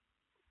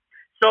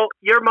 So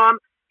your mom,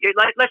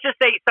 let's just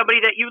say somebody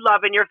that you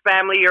love in your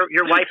family,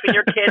 your wife and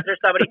your kids or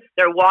somebody,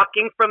 they're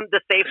walking from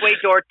the Safeway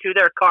door to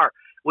their car.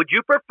 Would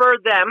you prefer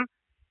them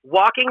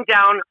walking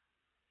down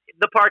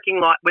the parking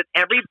lot with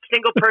every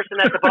single person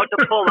that's about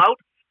to pull out,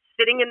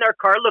 sitting in their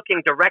car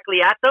looking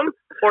directly at them,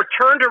 or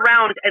turned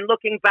around and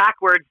looking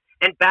backwards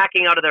and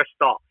backing out of their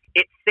stall?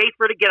 It's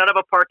safer to get out of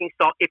a parking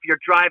stall if you're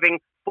driving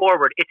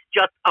forward. It's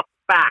just a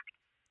fact.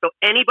 So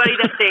anybody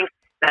that thinks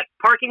that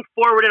parking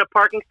forward in a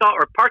parking stall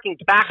or parking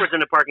backwards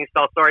in a parking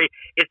stall,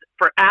 is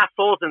for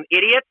assholes and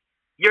idiots,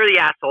 you're the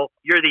asshole.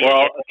 You're the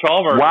idiot.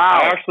 Chalmers,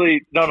 wow.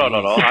 No.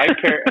 I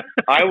care.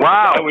 I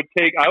would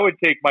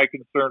take my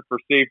concern for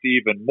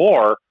safety even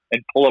more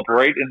and pull up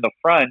right in the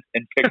front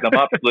and pick them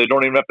up so they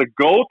don't even have to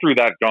go through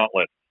that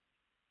gauntlet.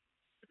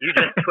 You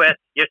just twist.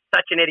 You're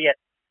such an idiot.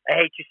 I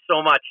hate you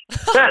so much.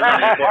 I love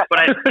you more, but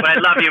I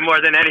love you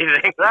more than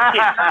anything.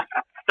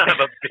 Son of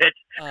a bitch.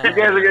 You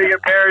guys are going to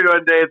get married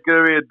one day. It's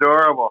going to be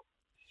adorable.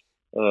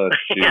 Oh,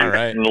 geez. All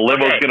right. And the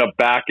limo's going to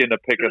back in to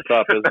pick us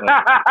up, isn't it?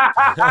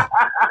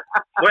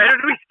 Where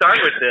did we start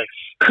with this?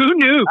 Who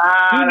knew?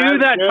 Who knew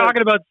that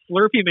talking about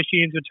Slurpee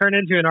machines would turn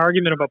into an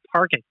argument about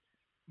parking?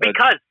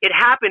 Because it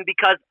happened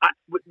because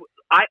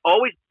I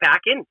always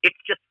back in. It's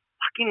just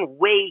fucking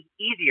way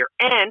easier.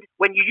 And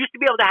when you used to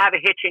be able to have a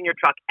hitch in your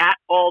truck at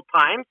all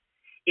times,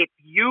 if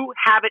you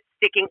have it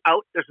sticking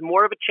out, there's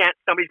more of a chance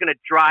somebody's going to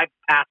drive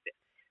past it.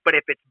 But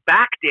if it's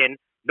backed in,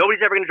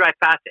 Nobody's ever going to drive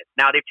past it.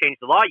 Now they've changed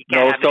the law. You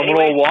can't have it someone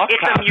anyway. will walk It's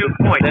a past mute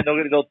it, point. and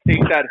then they'll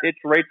take that hitch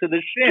right to the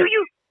shin. Do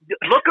you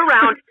look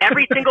around,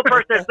 every single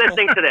person that's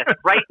listening to this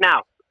right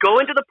now, go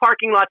into the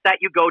parking lot that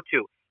you go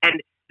to,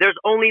 and there's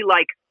only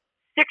like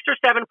 6 or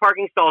 7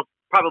 parking stalls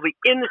probably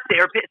in the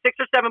 6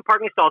 or 7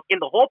 parking stalls in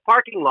the whole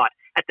parking lot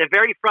at the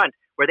very front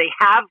where they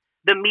have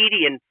the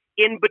median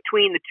in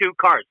between the two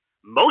cars.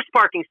 Most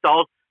parking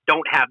stalls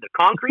don't have the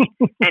concrete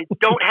and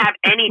don't have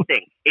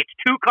anything. It's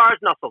 2 cars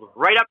nestled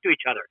right up to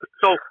each other.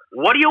 So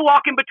what are you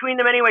walking between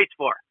them anyways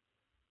for?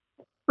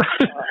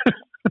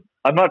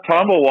 I'm not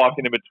talking about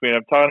walking in between.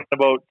 I'm talking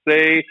about,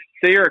 say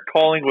you're at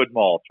Collingwood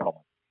Mall,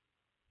 Chalmers,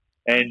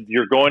 and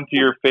you're going to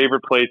your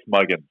favorite place,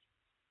 Muggins,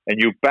 and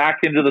you back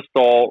into the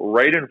stall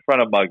right in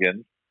front of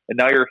Muggins, and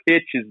now your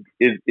hitch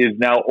is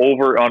now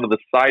over onto the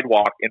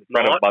sidewalk in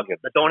front of Muggins.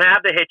 Don't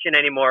have the hitch in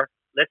anymore.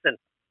 Listen.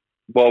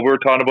 Well, we're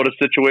talking about a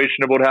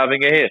situation about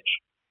having a hitch.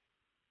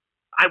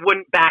 I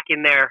wouldn't back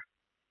in there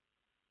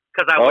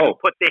because I wouldn't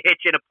put the hitch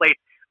in a place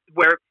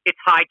where it's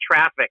high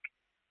traffic.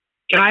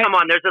 Come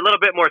on, there's a little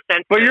bit more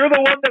sense. But you're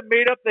the one that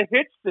made up the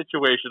hitch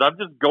situation. I'm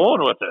just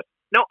going with it.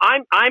 No,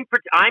 I'm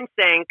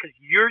saying because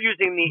you're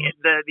using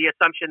the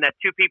assumption that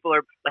 2 people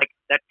are like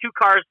that 2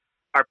 cars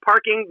are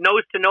parking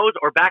nose to nose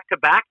or back to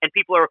back, and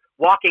people are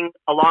walking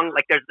along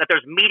like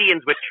there's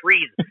medians with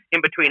trees in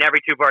between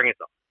every 2 parking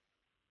stalls.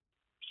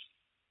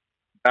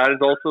 That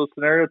is also a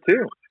scenario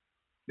too.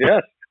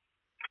 Yes.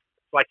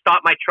 So I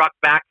stop my truck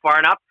back far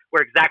enough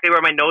where exactly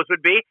where my nose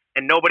would be,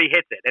 and nobody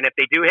hits it. And if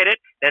they do hit it,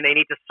 then they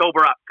need to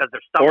sober up because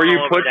they're stumbling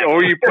all over them.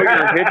 Or you put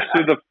your hitch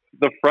through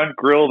the front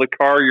grille of the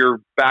car you're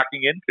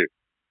backing into.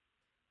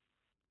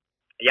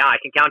 Yeah, I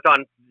can count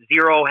on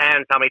 0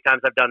 hands how many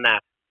times I've done that.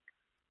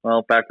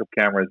 Well, backup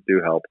cameras do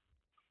help.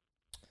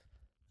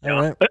 All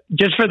right.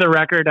 Just for the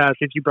record,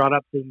 since you brought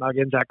up the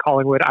Muggins at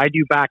Collingwood, I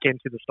do back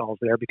into the stalls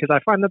there because I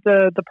find that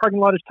the parking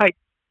lot is tight.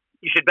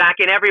 You should back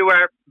in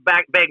everywhere.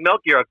 Bag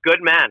milk. You're a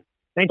good man.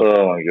 Thank you.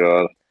 Oh my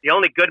God. The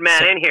only good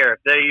man in here.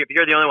 If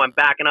you're the only one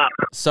backing up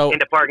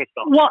into parking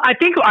stalls. Well, I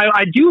think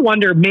I do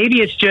wonder.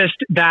 Maybe it's just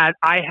that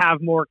I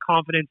have more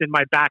confidence in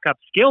my backup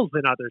skills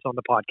than others on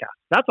the podcast.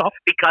 That's all.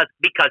 Because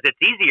it's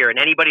easier, and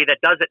anybody that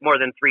does it more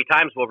than 3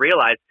 times will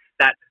realize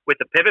that with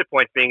the pivot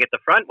points being at the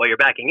front while you're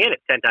backing in,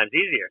 it's 10 times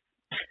easier.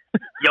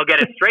 You'll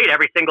get it straight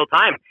every single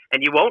time,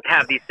 and you won't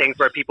have these things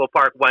where people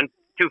park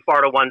too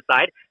far to one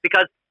side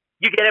because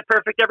you get it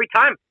perfect every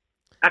time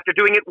after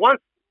doing it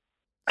once.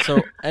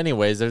 So,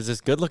 anyways, there's this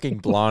good-looking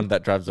blonde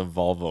that drives a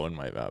Volvo in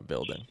my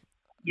building.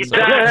 That's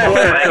what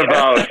it's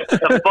about.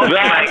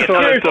 That's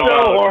what it's about.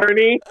 So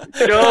horny.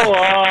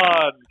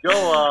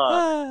 Go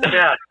on.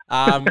 Yeah.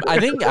 I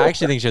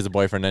actually think she has a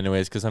boyfriend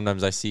anyways, because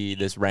sometimes I see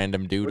this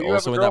random dude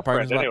also in that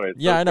parking spot. Anyways,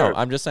 yeah, I know.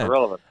 I'm just saying.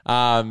 Irrelevant.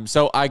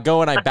 So I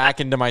go and I back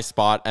into my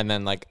spot, and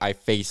then like I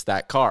face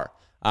that car.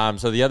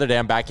 So the other day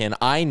I'm back in.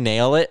 I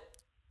nail it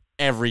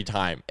every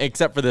time,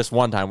 except for this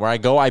one time where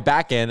I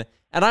back in,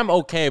 and I'm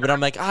okay, but I'm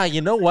like,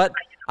 you know what?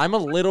 I'm a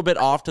little bit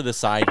off to the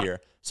side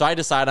here. So I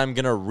decide I'm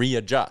going to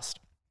readjust.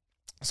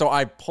 So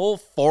I pull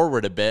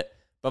forward a bit,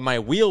 but my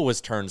wheel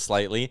was turned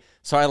slightly.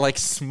 So I like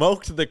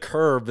smoked the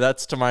curb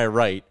that's to my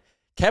right,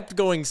 kept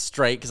going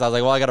straight because I was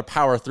like, well, I got to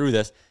power through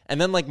this.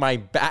 And then like my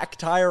back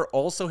tire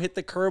also hit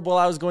the curb while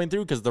I was going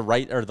through because the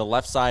right or the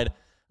left side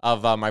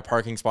of my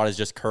parking spot is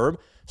just curb.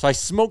 So I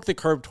smoked the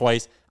curb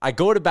twice. I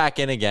go to back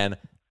in again,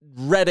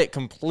 read it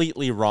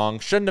completely wrong.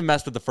 Shouldn't have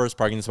messed with the first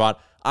parking spot.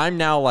 I'm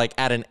now like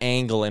at an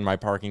angle in my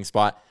parking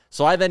spot.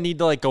 So I then need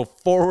to like go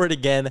forward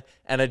again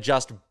and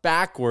adjust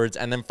backwards.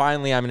 And then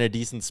finally I'm in a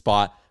decent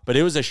spot. But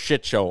it was a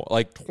shit show.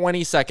 Like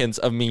 20 seconds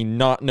of me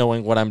not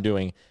knowing what I'm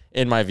doing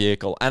in my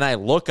vehicle. And I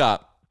look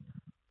up,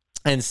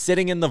 and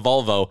sitting in the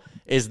Volvo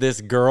is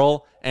this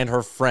girl and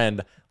her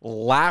friend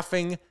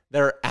laughing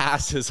their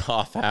asses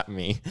off at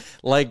me.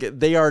 Like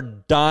they are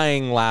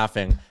dying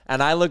laughing.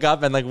 And I look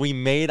up and like we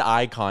made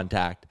eye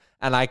contact.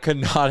 And I could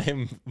not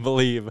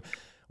believe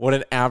what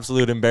an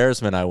absolute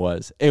embarrassment I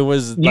was. It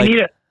was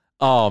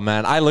oh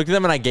man, I looked at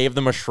them and I gave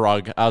them a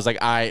shrug. I was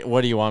like,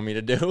 what do you want me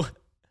to do?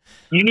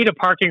 You need a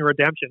parking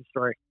redemption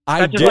story.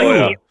 I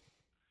do.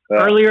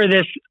 Earlier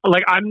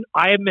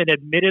I am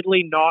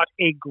admittedly not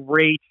a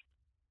great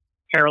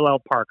parallel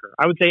parker.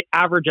 I would say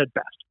average at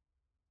best.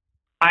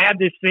 I had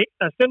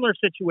a similar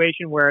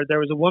situation where there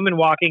was a woman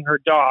walking her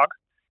dog,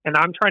 and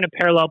I'm trying to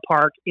parallel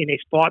park in a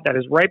spot that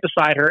is right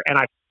beside her, and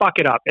I fuck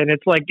it up. And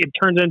it's like, it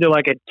turns into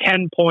like a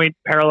 10-point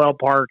parallel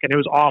park, and it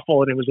was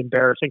awful, and it was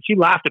embarrassing. She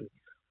laughed at me.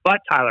 But,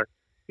 Tyler,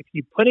 if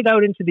you put it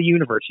out into the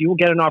universe, you will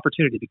get an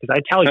opportunity, because I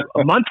tell you,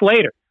 a month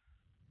later,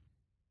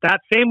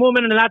 that same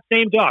woman and that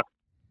same dog,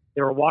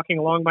 they were walking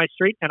along my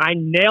street, and I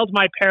nailed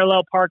my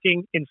parallel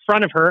parking in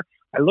front of her.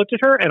 I looked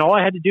at her, and all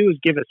I had to do was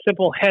give a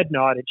simple head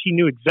nod, and she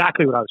knew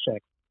exactly what I was saying.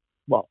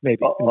 Well, maybe.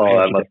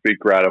 That must be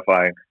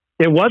gratifying.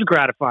 It was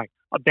gratifying.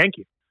 Oh, thank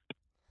you.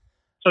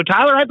 So,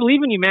 Tyler, I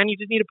believe in you, man. You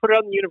just need to put it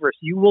out in the universe.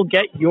 You will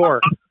get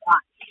your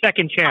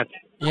second chance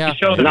to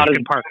show them you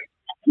can park.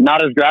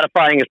 Not as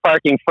gratifying as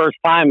parking first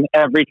time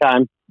every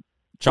time.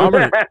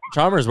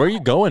 Chalmers, where are you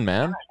going,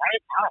 man?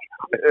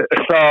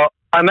 So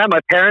I'm at my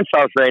parents'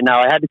 house right now.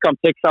 I had to come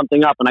pick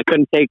something up, and I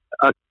couldn't take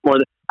more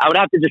than. I would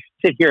have to just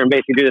sit here and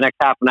basically do the next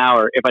half an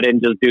hour if I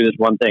didn't just do this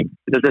one thing.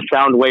 Does this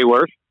sound way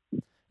worse?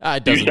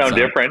 It You sound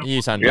different.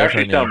 You sound You different.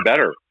 actually sound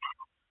better.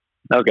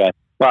 Okay.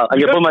 Well, I'm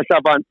gonna put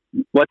myself on.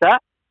 What's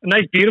that? A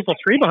nice, beautiful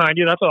tree behind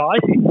you. That's what I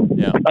see.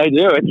 Yeah, I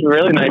do. It's a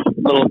really nice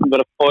little bit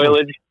of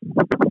foliage.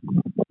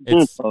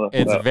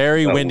 It's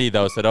very windy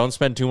though, so don't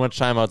spend too much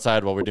time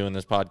outside while we're doing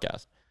this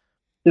podcast.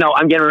 No,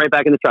 I'm getting right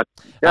back in the truck.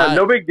 Yeah,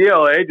 no big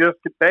deal, eh? Just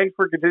thanks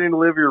for continuing to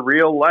live your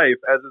real life,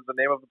 as is the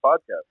name of the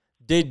podcast.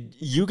 Did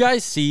you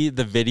guys see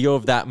the video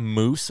of that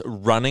moose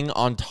running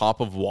on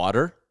top of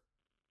water?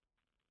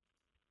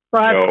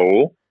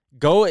 No.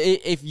 Go,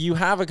 if you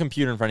have a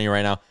computer in front of you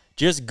right now,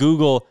 just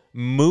Google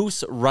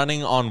moose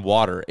running on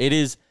water. It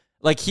is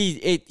like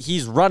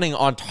he's running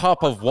on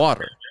top of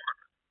water.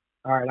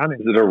 All right, I'm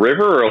in. Is it a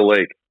river or a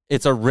lake?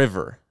 It's a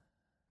river.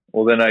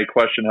 Well, then I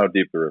question how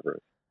deep the river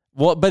is.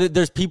 Well, but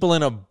there's people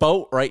in a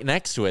boat right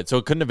next to it, so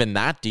it couldn't have been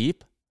that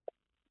deep.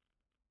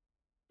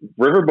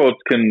 Riverboats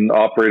can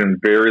operate in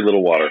very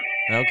little water.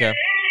 Okay.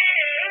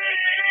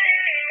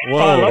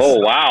 Whoa! Oh,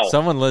 wow!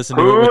 Someone listened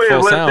to it with full sound. Who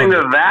is listening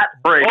to that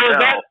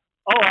breakdown?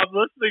 I'm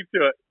listening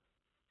to it.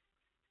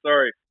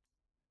 Sorry.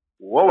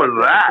 What was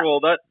that? Cool.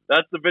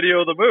 That's the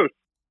video of the moose.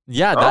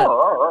 Yeah,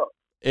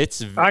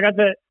 it's. I got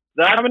the.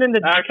 Coming in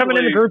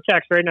the group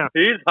text right now.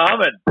 He's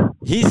humming.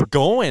 He's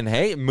going.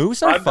 Hey,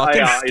 moose are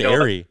fucking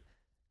scary.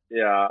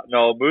 Yeah,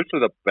 no, moose are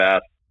the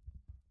best.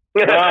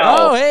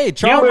 Wow. Oh, hey,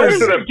 Chalmers.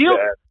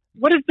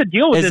 What is the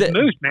deal with this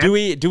moose,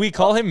 man? Do we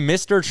call him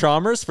Mr.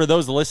 Chalmers for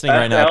those listening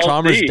right now? LC.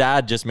 Chalmers'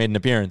 dad just made an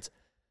appearance.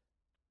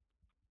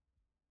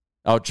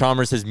 Oh,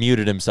 Chalmers has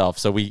muted himself,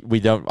 so we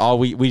don't.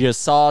 We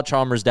just saw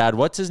Chalmers' dad.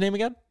 What's his name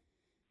again?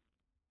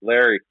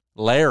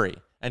 Larry,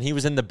 and he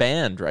was in the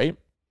band, right?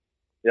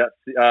 Yeah,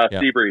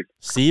 Seabreeze.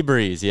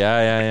 Seabreeze,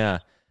 yeah.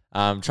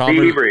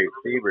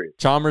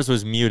 Chalmers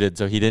was muted,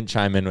 so he didn't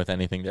chime in with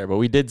anything there. But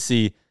we did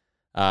see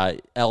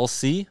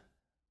LC.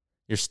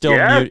 You're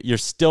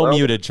still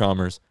muted,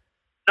 Chalmers.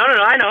 No,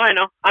 I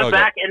know. I'm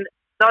back, and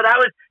so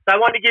I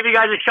wanted to give you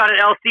guys a shot at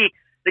LC.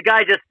 The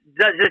guy just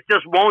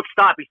won't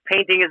stop. He's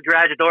painting his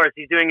garage doors.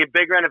 He's doing a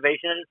big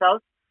renovation at his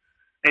house,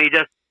 and he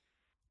just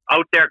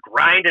out there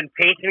grinding,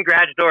 painting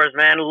garage doors.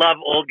 Man, love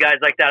old guys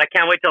like that. I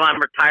can't wait till I'm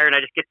retired and I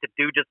just get to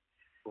do just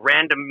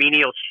random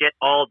menial shit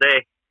all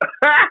day. It's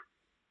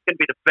gonna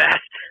be the best.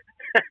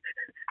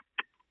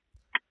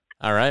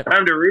 All right.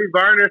 Time to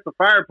revarnish the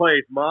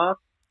fireplace, Ma.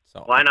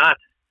 So why not?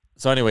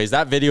 So anyways,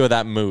 that video of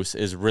that moose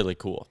is really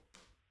cool.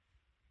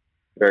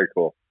 Very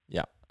cool.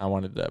 Yeah, I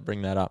wanted to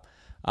bring that up.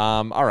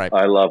 All right.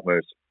 I love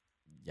moose.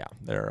 Yeah,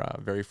 they're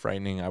very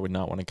frightening. I would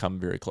not want to come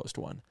very close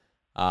to one.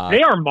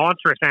 They are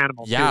monstrous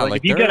animals. Yeah,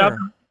 like if you get up,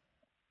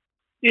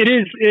 it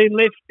is.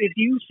 If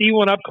you see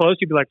one up close,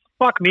 you'd be like,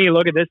 "Fuck me!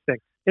 Look at this thing."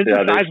 It's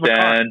the size of a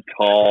car. They stand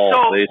tall.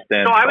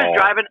 So I was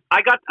driving.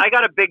 I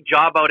got a big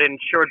job out in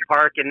Sherwood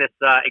Park in this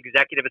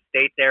executive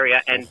estates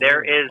area, and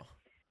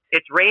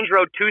it's Range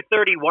Road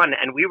 231,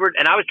 and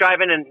I was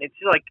driving, and it's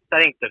like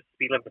I think the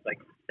speed limit was like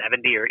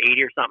 70 or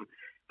 80 or something.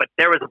 But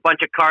there was a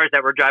bunch of cars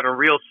that were driving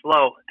real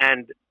slow,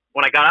 and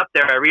when I got up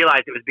there, I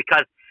realized it was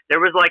because there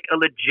was like a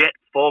legit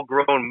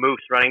full-grown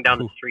moose running down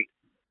the street,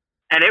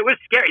 and it was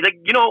scary. Like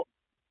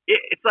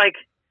it's like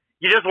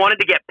you just wanted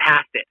to get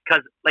past it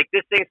because like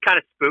this thing's kind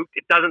of spooked.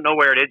 It doesn't know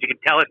where it is. You can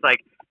tell it's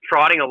like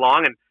trotting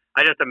along, and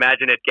I just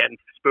imagine it getting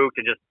spooked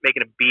and just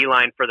making a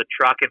beeline for the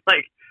truck and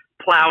like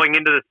plowing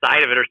into the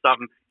side of it or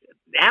something.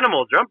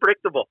 Animals are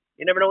unpredictable.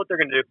 You never know what they're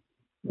going to do.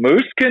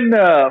 Moose can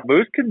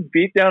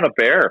beat down a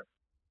bear.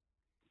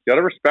 You got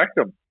to respect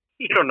them.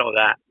 You don't know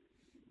that.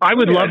 I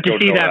would love to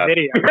see that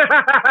video.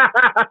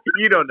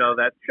 You don't know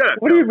that. Shut up.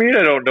 What do you mean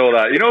I don't know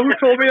that? You know who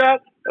told me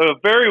that? A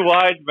very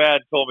wise man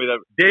told me that.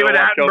 David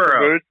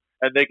Attenborough.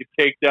 And they could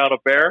take down a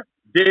bear.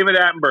 David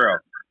Attenborough.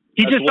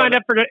 He just signed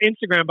up for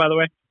Instagram, by the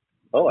way.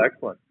 Oh,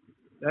 excellent.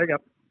 There you go.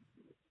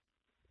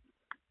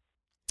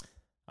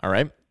 All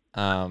right.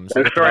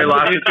 That story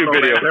lost YouTube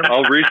video.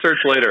 I'll research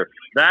later.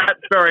 That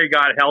story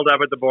got held up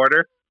at the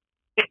border.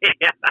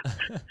 Yeah.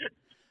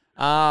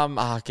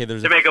 Okay.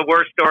 There's to make a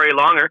worse story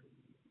longer.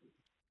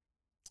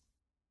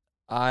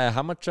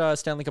 How much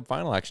Stanley Cup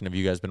final action have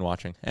you guys been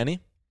watching?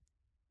 Any?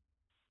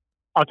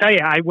 I'll tell you,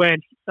 I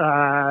went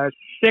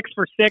 6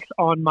 for 6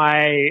 on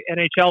my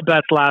NHL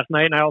bets last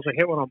night, and I also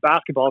hit one on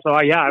basketball. So,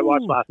 I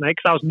watched last night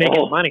because I was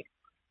making money.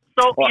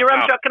 So,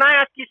 Yaremchuk, can I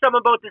ask you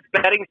something about this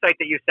betting site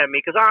that you sent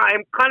me? Because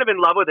I'm kind of in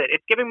love with it.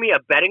 It's giving me a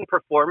betting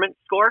performance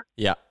score.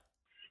 Yeah.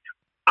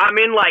 I'm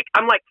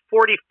like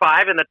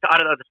 45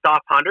 out of the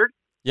top 100.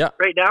 Yeah.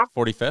 Right now.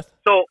 45th.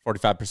 So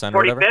 45% or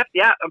whatever. 45th,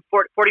 yeah,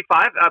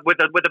 45 with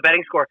a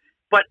betting score.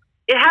 But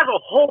it has a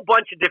whole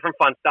bunch of different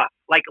fun stuff.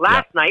 Like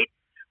last night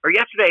or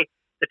yesterday,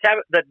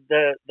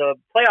 the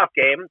playoff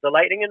game, the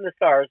Lightning and the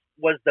Stars,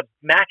 was the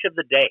match of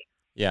the day.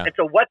 Yeah. And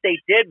so what they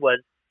did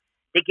was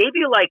they gave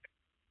you like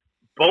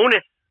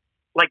bonus,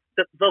 like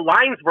the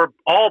lines were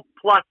all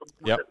plus.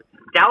 Yep.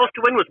 Dallas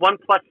to win was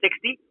plus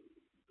 60,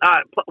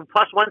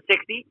 plus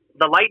 160.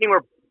 The Lightning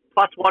were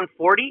plus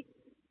 140,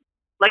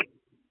 like,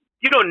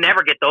 you don't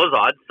never get those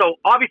odds. So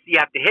obviously you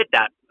have to hit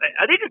that.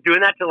 Are they just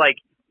doing that to, like,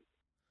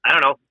 I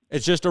don't know.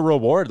 It's just a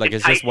reward. Like,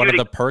 it's just one of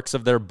shooting. the perks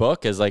of their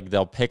book is, like,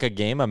 they'll pick a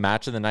game, a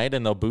match of the night,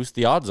 and they'll boost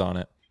the odds on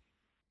it.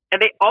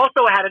 And they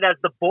also had it as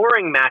the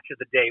boring match of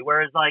the day,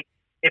 whereas, like,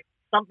 if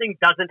something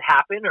doesn't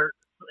happen, or,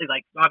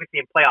 like, obviously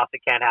in playoffs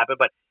it can't happen,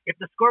 but if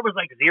the score was,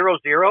 like,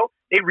 0-0,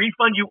 they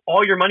refund you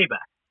all your money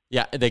back.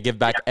 Yeah, they give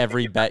back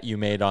every bet you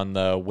made on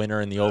the winner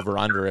and the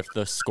over-under if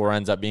the score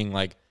ends up being,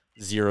 like,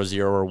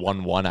 0-0 or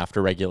 1-1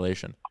 after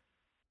regulation.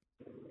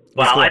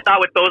 Well, I thought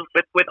with those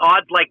with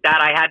odds like that,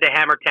 I had to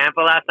hammer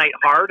Tampa last night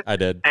hard. I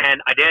did, and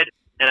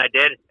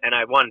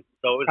I won.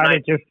 So it was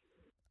nice.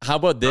 How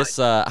about this?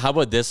 How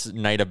about this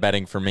night of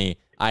betting for me?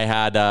 I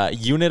had a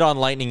unit on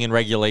Lightning in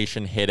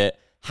regulation, hit it.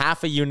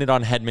 Half a unit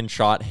on Hedman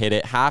shot, hit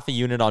it. Half a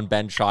unit on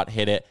Ben shot,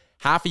 hit it.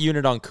 Half a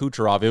unit on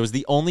Kucherov. It was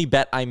the only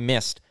bet I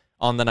missed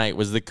on the night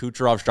was the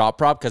Kucherov shot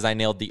prop because I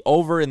nailed the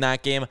over in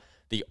that game,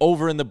 the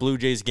over in the Blue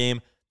Jays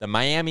game, the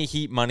Miami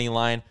Heat money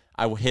line.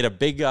 I hit a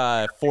big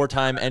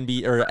 4-time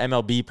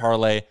MLB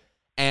parlay,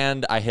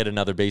 and I hit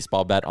another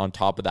baseball bet on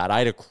top of that. I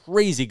had a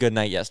crazy good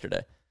night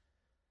yesterday.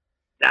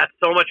 That's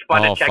so much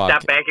fun to check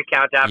that bank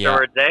account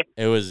afterwards, eh?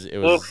 It was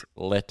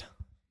lit.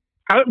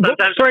 How did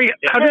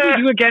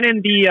we do again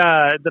in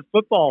the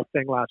football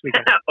thing last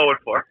weekend?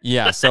 0-4.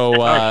 Yeah, so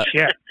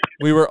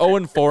we were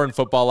 0-4 in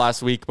football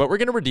last week, but we're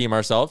going to redeem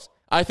ourselves.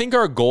 I think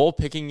our goal,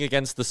 picking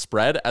against the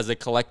spread as a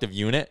collective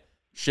unit,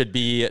 should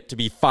be to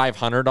be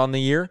 500 on the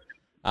year.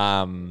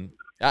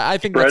 I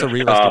think that's a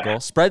realistic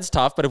goal. Spread's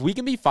tough, but if we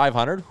can be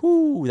 500,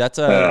 that's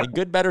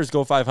good. Bettors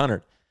go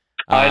 500.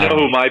 I know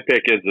who my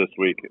pick is this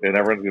week, and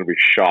everyone's going to be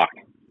shocked.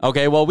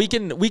 Okay, well, we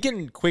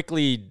can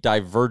quickly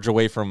diverge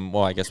away from,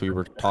 well, I guess we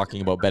were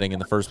talking about betting in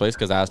the first place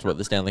because I asked about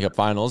the Stanley Cup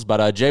Finals.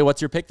 But, Jay,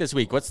 what's your pick this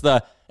week?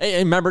 Hey,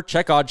 remember,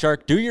 check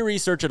OddsShark. Do your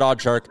research at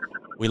OddsShark.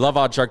 We love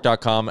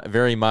OddsShark.com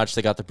very much.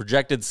 They got the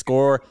projected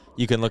score.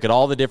 You can look at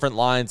all the different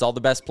lines, all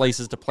the best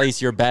places to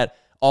place your bet,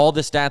 all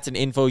the stats and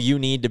info you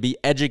need to be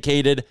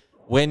educated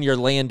when you're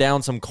laying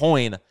down some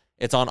coin.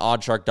 It's on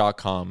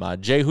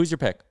OddsShark.com. Jay, who's your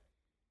pick?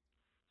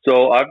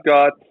 So I've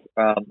got,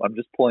 I'm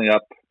just pulling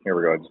up, here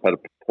we go. I just had to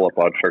pull up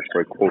OddsShark so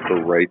I quote the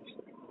right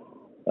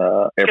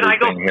everything. Can I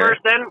go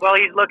first then while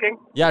he's looking?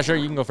 Yeah, sure.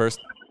 You can go first.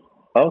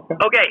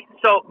 Okay,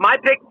 so my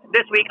pick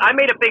this week, I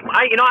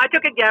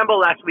took a gamble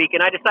last week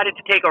and I decided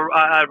to take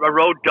a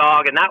road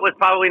dog, and that was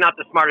probably not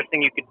the smartest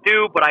thing you could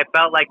do, but I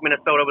felt like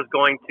Minnesota was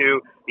going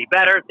to be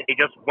better. They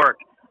just weren't.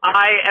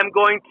 I am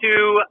going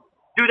to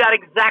do that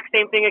exact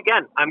same thing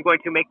again. I'm going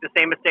to make the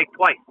same mistake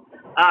twice.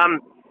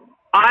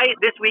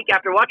 This week,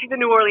 after watching the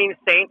New Orleans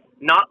Saints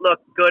not look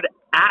good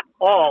at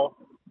all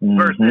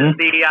versus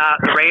the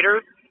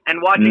Raiders,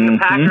 and watching the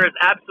Packers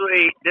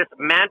absolutely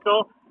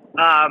dismantle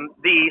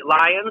the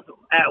Lions,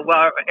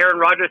 well, Aaron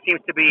Rodgers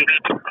seems to be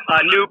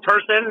a new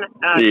person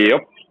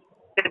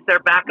since their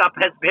backup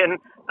has been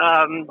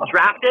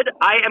drafted.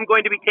 I am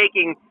going to be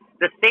taking,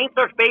 the Saints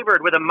are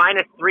favored with a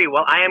 -3.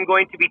 Well, I am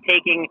going to be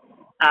taking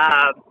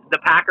the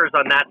Packers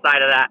on that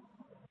side of that.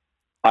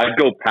 I'd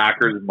go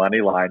Packers money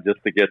line just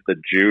to get the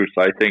juice.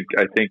 I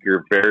think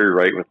you're very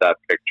right with that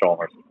pick,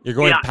 Chalmers. You're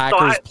going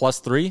Packers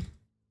 +3?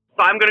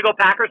 So I'm going to go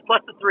Packers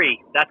 +3.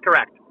 That's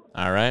correct.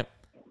 All right.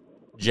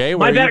 Jay,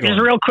 my bet is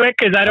real quick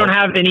because I don't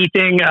have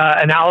anything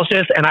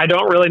analysis and I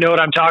don't really know what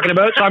I'm talking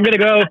about. So I'm going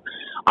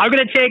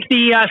to take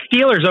the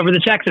Steelers over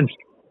the Texans.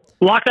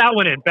 Lock that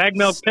one in. Bag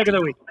milk pick of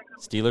the week.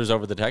 Steelers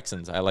over the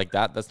Texans. I like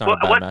that. That's not a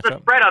bad what's matchup. What's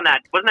the spread on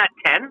that? Wasn't that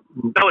 10?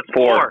 No, it's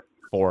 4.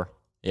 4.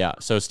 Yeah.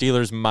 So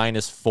Steelers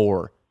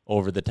 -4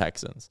 over the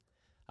Texans.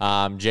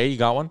 Jay, you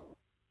got one?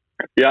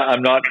 Yeah,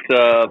 I'm not.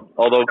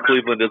 Although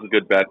Cleveland is a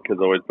good bet because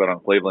I always bet on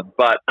Cleveland.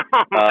 But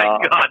oh my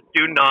God,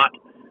 do not.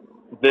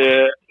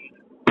 They're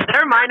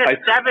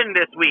 -7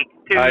 this week.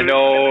 I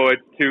know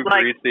it's too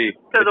greasy.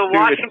 To the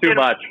Washington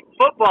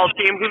football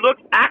team, who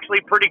looks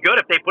actually pretty good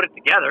if they put it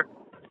together.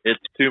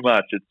 It's too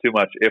much. It's too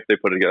much if they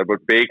put it together.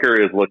 But Baker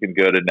is looking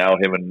good, and now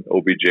him and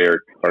OBJ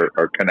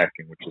are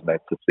connecting, which is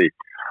nice to see.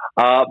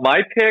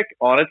 My pick,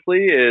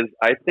 honestly, is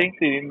I think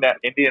the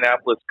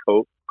Indianapolis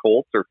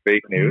Colts are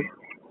fake news,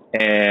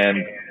 and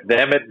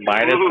them at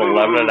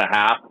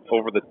 -11.5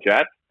 over the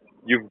Jets.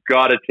 You've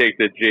got to take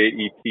the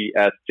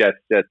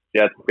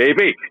Jets,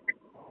 baby.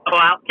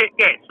 Well,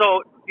 okay.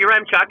 So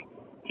Chuck,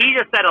 he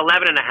just said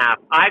 11.5.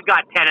 I've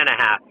got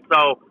 10.5.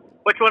 So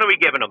which one are we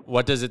giving him?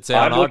 What does it say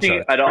on OddsShark? I'm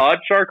looking at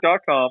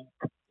OddsShark.com.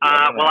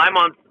 Well,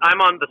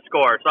 I'm on the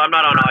score, so I'm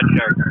not on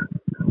OddsShark.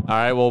 All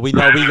right. Well, we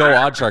know we go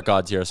OddsShark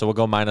odds here, so we'll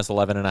go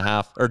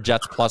 -11.5 or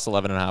Jets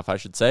 +11.5, I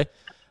should say.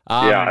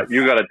 Yeah,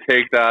 you got to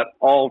take that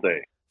all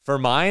day. For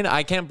mine,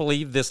 I can't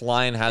believe this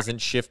line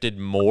hasn't shifted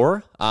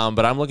more,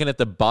 but I'm looking at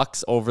the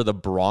Bucks over the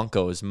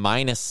Broncos,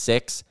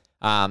 -6.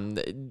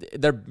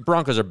 Their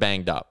Broncos are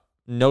banged up.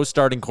 No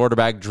starting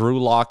quarterback.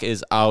 Drew Lock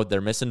is out. They're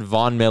missing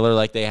Von Miller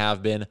like they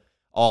have been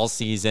all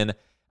season.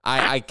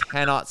 I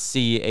cannot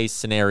see a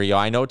scenario.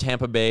 I know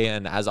Tampa Bay,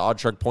 and as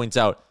OddsShark points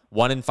out,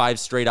 1-5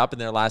 straight up in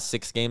their last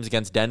 6 games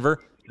against Denver.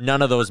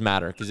 None of those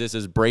matter because this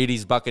is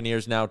Brady's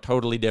Buccaneers now,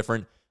 totally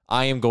different.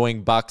 I am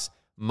going Bucks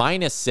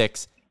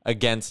 -6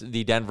 against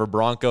the Denver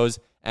Broncos.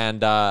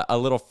 And a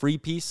little free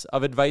piece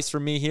of advice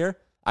from me here.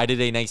 I did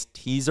a nice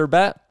teaser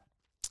bet,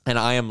 and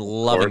I am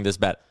loving this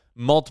bet.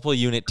 Multiple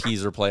unit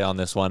teaser play on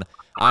this one.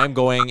 I'm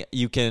going,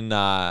 you can,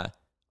 there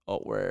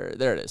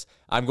it is.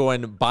 I'm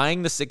going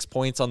buying the 6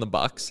 points on the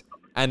Bucks,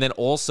 and then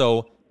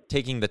also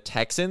taking the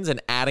Texans and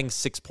adding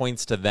 6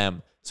 points to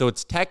them. So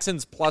it's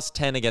Texans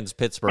 +10 against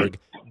Pittsburgh,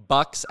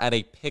 Bucks at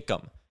a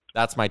pick'em.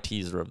 That's my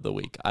teaser of the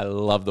week. I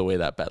love the way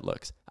that bet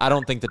looks. I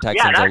don't think the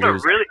Texans will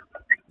lose.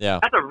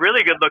 That's a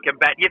really good looking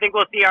bet. Do you think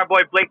we'll see our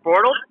boy Blake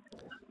Bortles?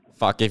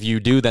 Fuck, if you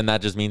do, then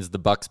that just means the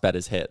Bucks bet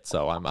is hit.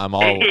 So I'm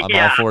all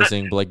for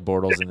seeing Blake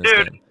Bortles in this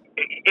game.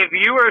 If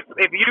you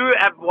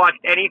have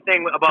watched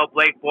anything about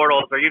Blake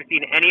Bortles or you've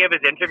seen any of his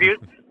interviews,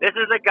 this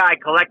is a guy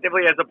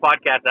collectively as a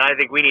podcast that I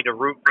think we need to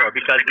root for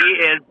because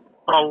he is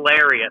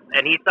hilarious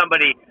and he's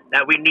somebody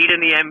that we need in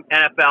the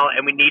NFL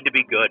and we need to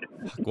be good.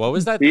 What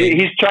was that?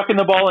 He's chucking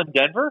the ball in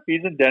Denver.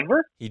 He's in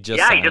Denver. He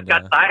just got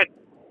signed.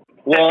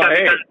 Well,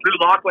 because Drew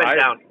Lock went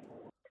down.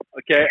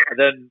 Okay,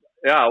 then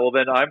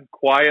I'm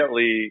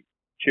quietly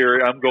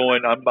cheering. I'm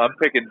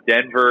picking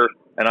Denver,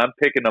 and I'm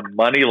picking a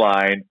money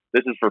line.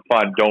 This is for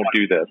fun. Don't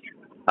do this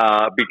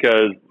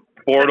because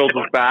Bortles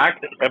is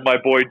back, and my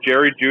boy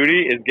Jerry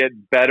Jeudy is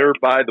getting better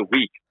by the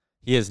week.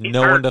 He has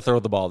no one to throw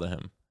the ball to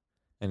him,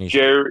 and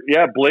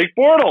Blake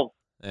Bortles.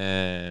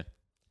 Man.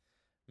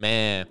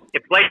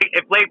 If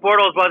Blake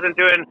Bortles wasn't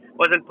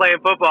playing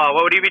football,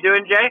 what would he be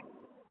doing, Jay?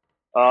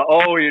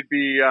 He'd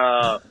be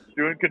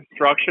doing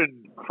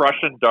construction,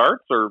 crushing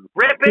darts, or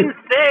ripping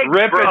cigs,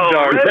 ripping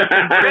darts,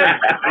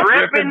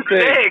 ripping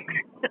cigs,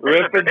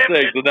 ripping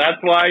cigs, and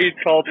that's why he's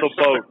called the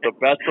BOAT, the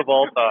best of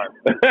all time.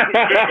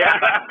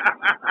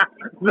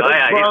 He's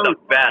the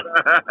best.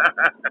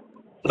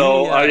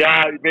 So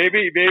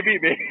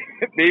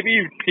maybe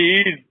you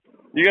tease.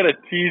 You got to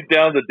tease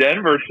down the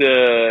Denver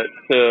to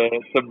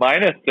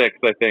 -6,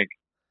 I think.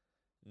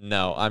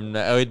 No, it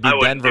would be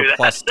Denver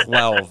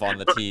 +12 on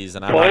the tees,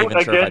 and I'm not even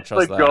sure if I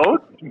trust that.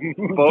 Vote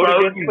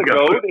against the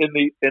goat in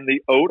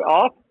the oat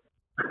off.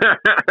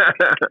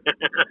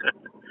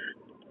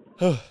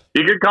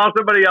 You could call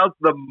somebody else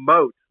the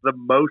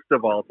most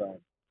of all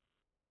time.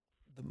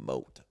 The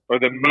moat. Or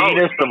the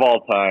meanest of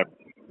all time.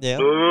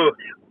 Yeah. Ooh.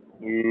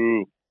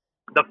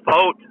 The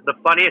Foat, the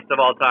funniest of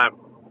all time.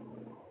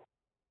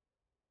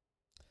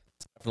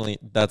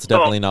 That's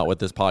definitely not what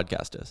this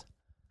podcast is.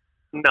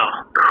 No.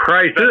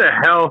 Christ, who the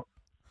hell?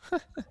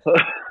 This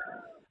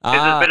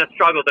has been a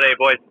struggle today,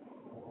 boys.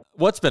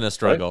 What's been a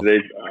struggle?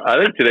 I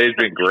think today's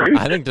been great.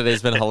 I think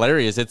today's been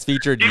hilarious. It's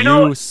featured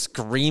you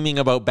screaming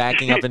about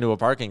backing up into a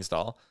parking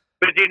stall.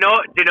 But do you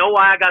know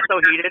why I got so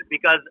heated?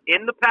 Because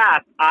in the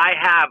past, I've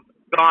had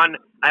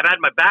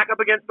my back up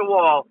against the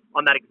wall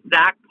on that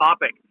exact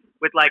topic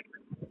with like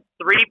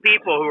 3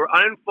 people who were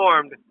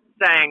uninformed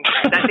saying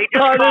that they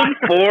just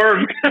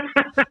uninformed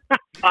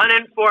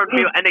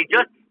people, and they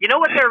just, you know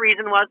what their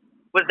reason was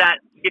that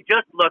you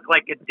just look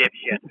like a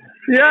dipshit.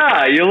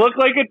 Yeah, you look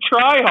like a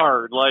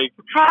tryhard. Like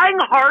trying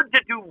hard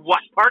to do what?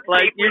 Park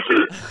like you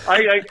should.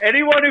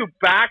 Anyone who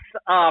backs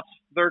up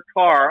their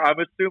car, I'm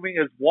assuming,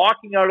 is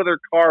walking out of their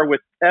car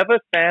with Teva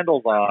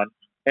sandals on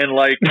and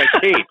like a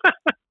cape.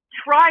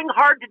 Trying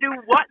hard to do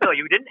what though?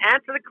 You didn't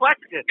answer the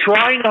question.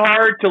 Trying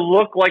hard to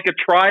look like a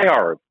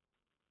tryhard.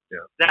 Yeah.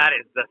 That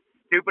is the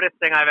stupidest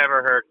thing I've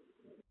ever heard.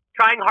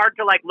 Trying hard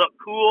to like look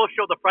cool,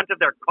 show the front of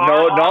their car.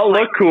 No, not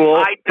look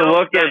cool. To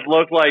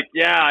look like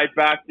I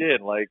backed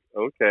in. Like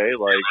okay,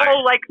 like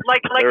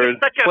there's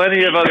such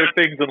plenty of other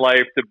things in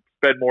life to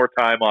spend more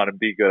time on and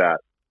be good at.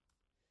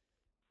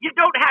 You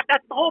don't have.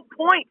 That's the whole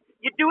point.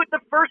 You do it the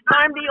first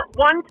time, the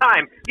one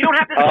time. You don't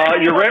have to.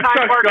 Your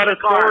Remchuck's got a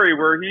story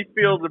where he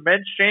feels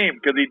immense shame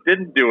because he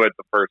didn't do it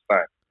the first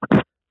time.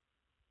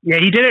 Yeah,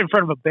 he did it in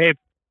front of a babe.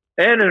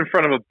 And in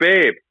front of a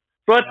babe.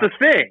 So that's the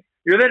thing.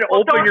 You're then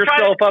opening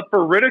yourself up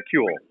for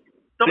ridicule.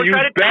 So you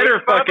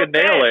better fucking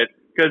nail it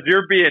because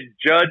you're being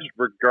judged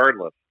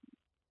regardless.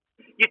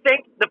 You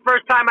think the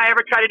first time I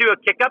ever try to do a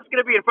kick-up's going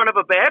to be in front of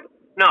a babe?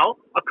 No.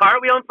 A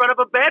cartwheel in front of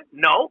a babe?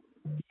 No.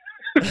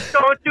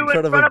 Don't do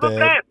it in front of a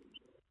babe.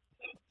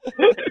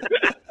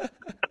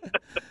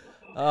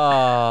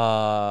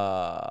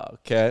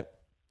 Okay.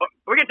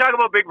 We're going to talk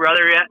about Big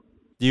Brother yet?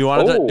 Do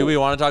we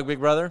want to talk Big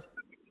Brother?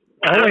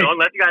 I don't know.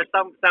 Unless you guys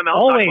something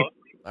else talk about.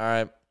 All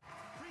right.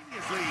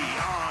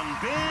 On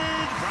Big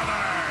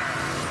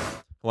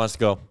Brother. Who wants to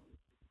go?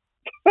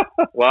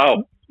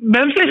 Wow.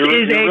 Memphis is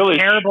a really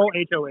terrible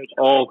HOH.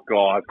 Oh,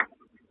 God.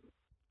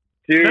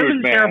 Dude,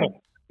 Memphis man. is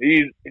terrible.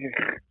 He's...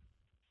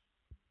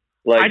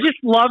 I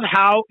just love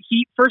how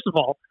first of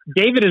all,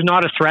 David is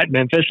not a threat,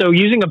 Memphis, so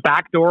using a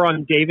backdoor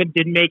on David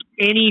didn't make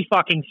any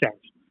fucking sense.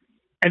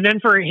 And then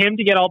for him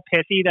to get all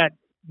pissy that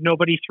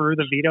nobody threw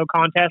the veto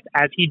contest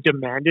as he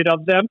demanded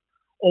of them,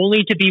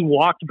 only to be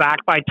walked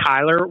back by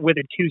Tyler with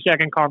a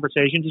 2-second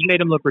conversation, just made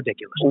him look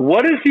ridiculous.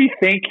 What does he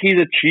think he's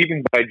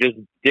achieving by just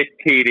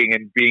dictating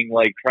and being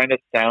like trying to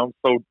sound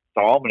so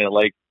dominant?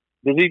 Like,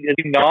 is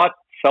he not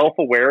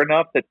self-aware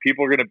enough that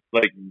people are gonna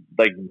like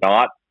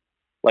not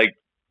like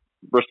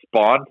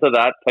respond to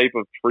that type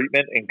of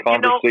treatment and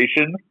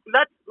conversation?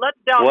 Let's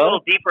delve a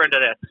little deeper into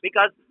this,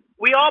 because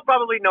we all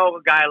probably know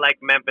a guy like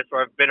Memphis,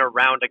 or have been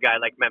around a guy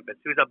like Memphis,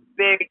 who's a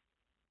big,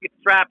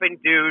 strapping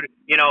dude,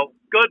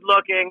 good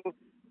looking.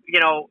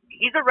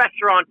 He's a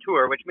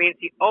restaurateur, which means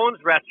he owns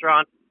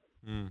restaurants.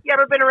 You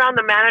ever been around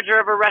the manager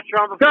of a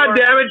restaurant before? God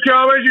damn it,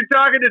 Chalmers, you're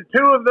talking to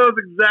two of those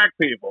exact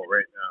people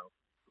right now.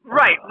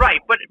 Right.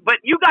 But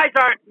you guys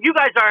aren't,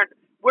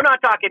 we're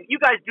not talking, you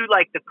guys do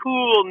like the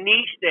cool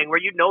niche thing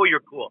where you're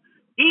cool.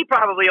 He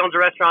probably owns a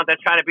restaurant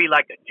that's trying to be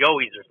like a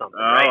Joey's or something,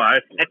 right?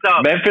 And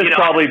so Memphis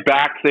probably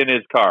backs in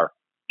his car.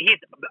 He's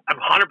 100%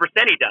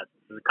 he does.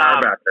 He's a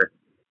car backer.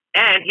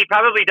 And he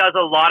probably does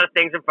a lot of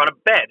things in front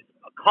of beds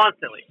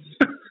constantly.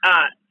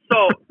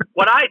 So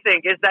what I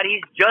think is that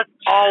he's just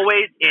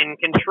always in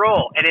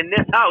control. And in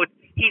this house,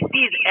 he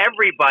sees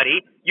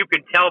everybody, you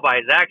can tell by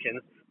his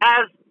actions,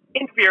 as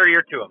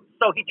inferior to him.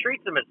 So he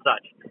treats them as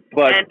such.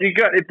 But you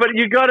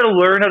got to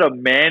learn how to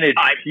manage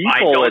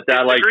people at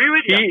that. Like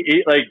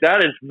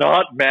that is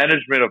not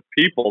management of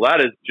people. That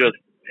is just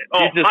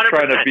he's just 100%.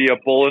 Trying to be a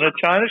bull in a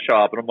china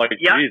shop. And I'm like,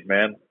 geez,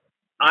 man.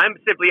 I'm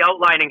simply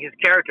outlining his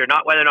character,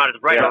 not whether or not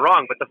it's right or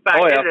wrong. But the fact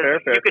is,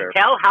 you can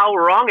tell how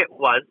wrong it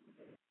was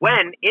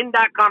when, in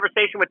that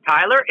conversation with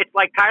Tyler, it's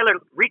like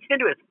Tyler reached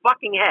into his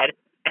fucking head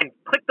and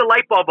clicked the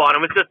light bulb on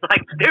and was just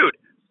like, dude,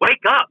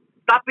 wake up.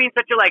 Stop being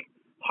such a,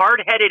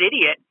 hard-headed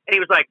idiot. And he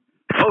was like,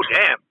 oh,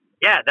 damn.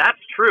 Yeah, that's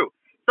true.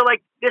 So,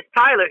 this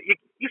Tyler,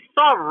 you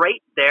saw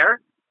right there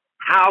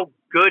how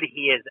good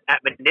he is at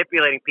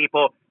manipulating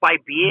people by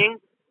being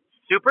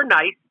super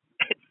nice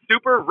and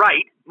super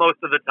right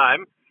most of the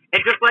time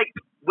and just,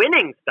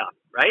 winning stuff,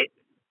 right?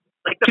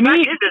 The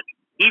fact is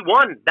he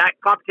won that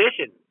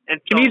competition.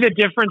 And to me, the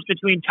difference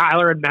between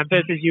Tyler and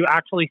Memphis is you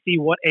actually see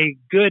what a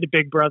good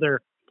Big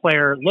Brother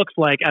player looks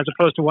like as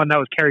opposed to one that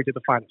was carried to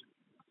the finals.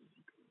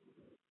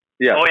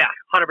 Yeah. Oh, yeah,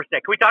 100%.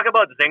 Can we talk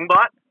about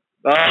Zingbot?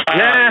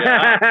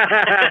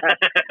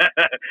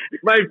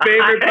 My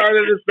favorite part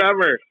of the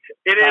summer.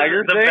 It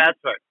is the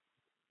best part.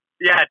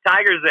 Yeah,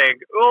 Tiger Zing.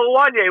 Well,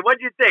 Wanye, what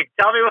did you think?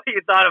 Tell me what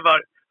you thought about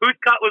it. Whose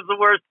cut was the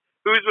worst?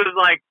 Whose was,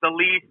 the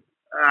least?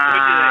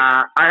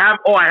 I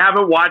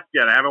haven't watched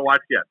yet.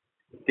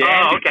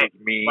 Oh, okay.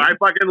 I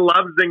fucking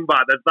love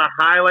Zingbot. That's the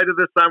highlight of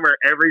the summer,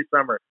 every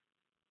summer.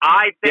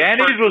 I think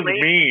Danny's was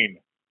mean.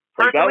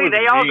 Personally,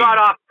 they all got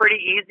off pretty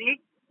easy,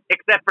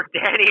 except for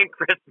Danny and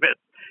Christmas,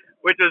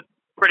 which was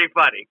pretty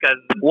funny.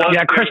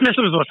 Christmas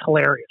was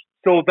hilarious.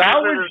 So that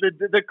was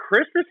the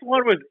Christmas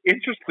one was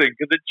interesting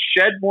because it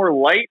shed more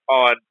light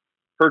on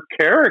her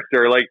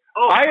character.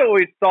 I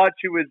always thought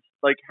she was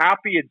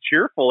happy and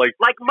cheerful.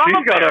 Mama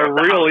she's got Bear a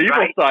real house, evil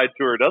right? side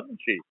to her, doesn't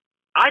she?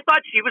 I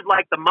thought she was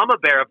like the mama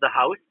bear of the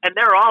house, and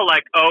they're all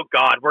like, "Oh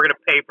God, we're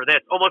gonna pay for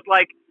this." Almost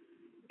like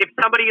if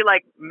somebody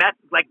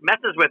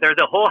messes with her,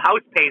 the whole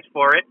house pays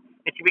for it,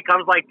 and she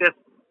becomes like this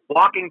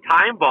walking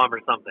time bomb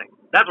or something.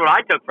 That's what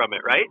I took from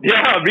it, right?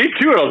 Yeah, me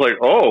too. And I was like,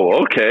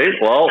 "Oh, okay.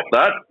 Well,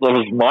 that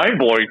was mind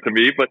blowing to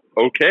me, but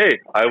okay,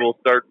 I will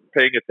start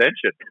paying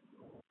attention."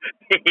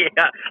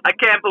 Yeah, I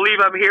can't believe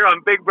I'm here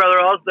on Big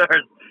Brother All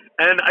Stars.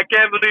 And I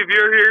can't believe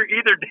you're here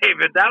either,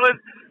 David. That was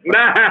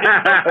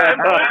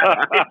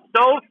it's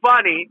so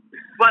funny,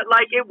 but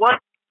it was.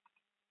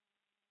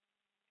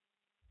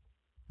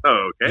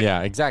 Oh, okay.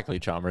 Yeah, exactly,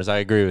 Chalmers. I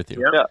agree with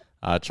you.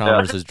 Yep.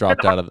 Chalmers has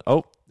dropped out of.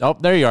 Oh,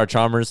 there you are,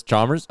 Chalmers.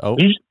 Oh,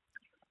 he's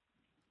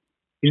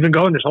been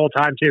going this whole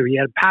time too. He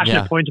had a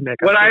passionate point to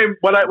make.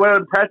 What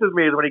impresses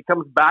me is when he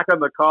comes back on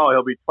the call,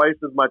 he'll be twice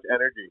as much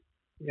energy.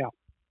 Yeah.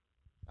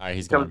 All right,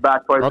 he comes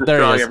back twice as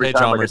strong every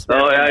time. Chalmers.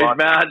 Oh yeah, he's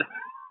mad.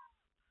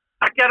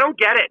 I don't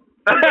get it.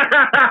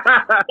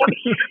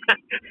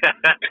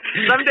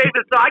 Some days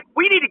it's like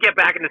we need to get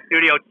back in the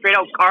studio, straight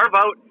out carve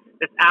out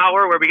this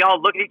hour where we all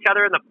look at each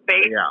other in the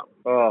face. Yeah.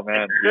 Oh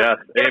man, yes,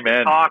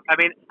 amen. Talk. I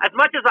mean, as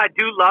much as I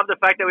do love the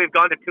fact that we've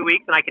gone to 2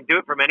 weeks and I can do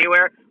it from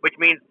anywhere, which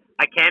means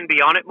I can be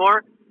on it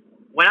more.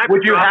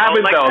 Which you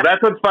haven't though.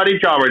 That's what's funny,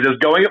 Chalmers. Is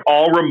going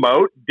all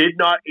remote did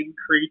not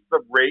increase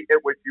the rate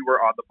at which you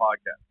were on the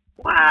podcast.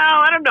 Well,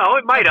 I don't know.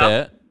 It might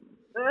have.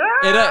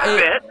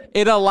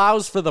 It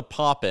allows for the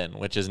pop in,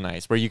 which is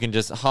nice, where you can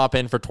just hop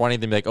in for 20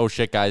 and be like, "Oh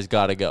shit, guys,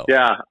 gotta go."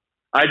 Yeah,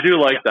 I do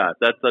like that.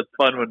 That's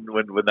fun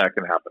when that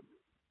can happen.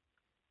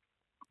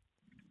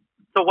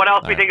 So, what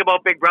else do we think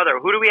about Big Brother?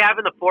 Who do we have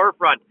in the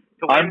forefront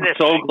to win this?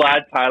 I'm so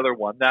glad Tyler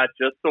won that,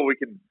 just so we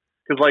can,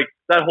 because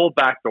that whole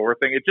backdoor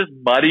thing, it just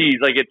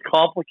muddies, it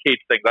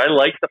complicates things. I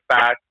like the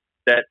fact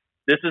that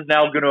this is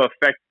now going to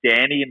affect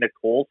Danny and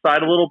Nicole's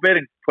side a little bit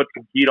and put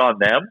some heat on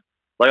them.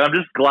 I'm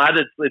just glad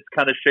it's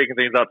kind of shaking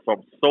things up. So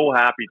I'm so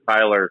happy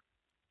Tyler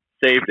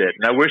saved it,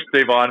 and I wish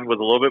Devon was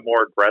a little bit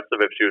more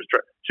aggressive if she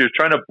was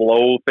trying to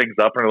blow things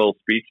up in a little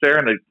speech there,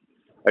 and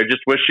I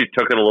just wish she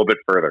took it a little bit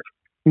further.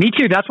 Me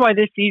too. That's why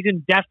this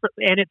season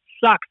desperately, and it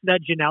sucks that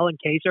Janelle and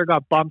Kaser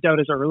got bumped out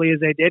as early as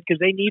they did because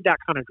they need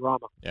that kind of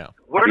drama. Yeah,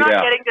 we're not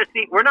getting to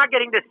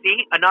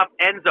see enough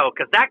Enzo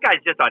because that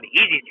guy's just on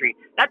easy street.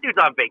 That dude's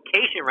on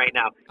vacation right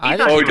now. You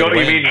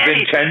mean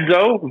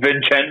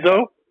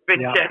Vincenzo?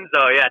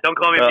 Vincenzo, yeah. Don't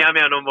call me Meow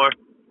Meow no more.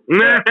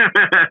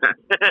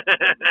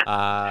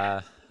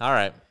 All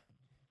right.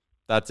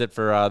 That's it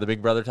for the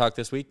Big Brother talk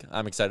this week.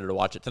 I'm excited to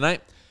watch it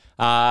tonight.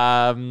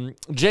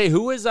 Jay,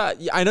 who is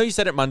I know you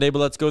said it Monday, but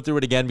let's go through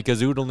it again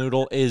because Oodle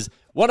Noodle is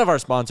one of our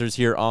sponsors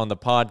here on the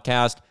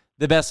podcast.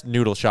 The best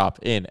noodle shop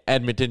in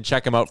Edmonton.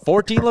 Check them out.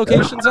 14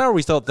 locations now, or are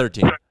we still at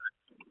 13?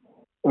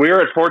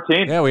 We're at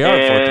 14. Yeah, we are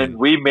at 14. And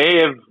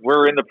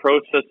we're in the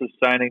process of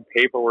signing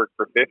paperwork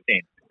for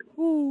 15.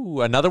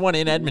 Ooh, another one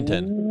in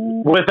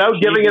Edmonton. Without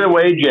giving it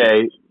away,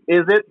 Jay,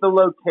 is it the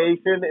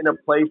location in a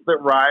place that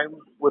rhymes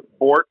with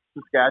Fort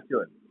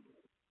Saskatchewan?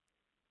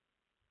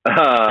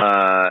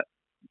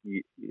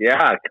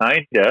 Yeah,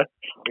 kinda.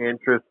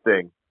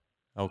 Interesting.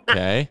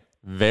 Okay.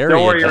 Very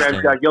Don't worry,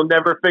 interesting. Chuck. You'll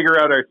never figure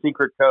out our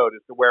secret code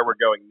as to where we're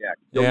going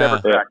next. You'll never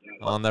crack it.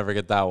 I'll never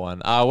get that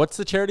one. What's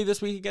the charity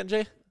this week again,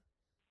 Jay?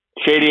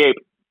 Shady Ape.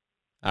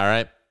 All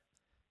right.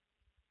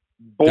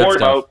 Bort.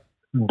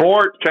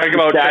 Check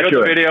out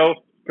the video.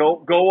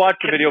 Go watch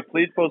the video.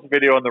 Please post the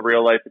video on the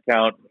Real Life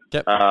account.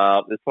 Yep.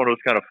 This one was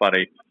kind of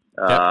funny.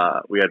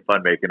 We had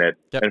fun making it.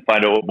 And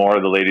find out what more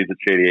of the ladies at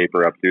Shady Ape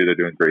are up to. They're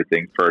doing great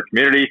things for our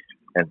community.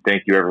 And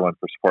thank you, everyone,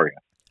 for supporting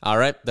us. All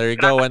right. There you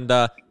go. And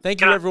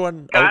thank you,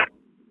 everyone.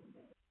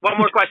 One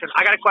more question.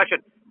 I got a question.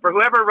 For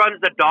whoever runs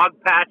the Dog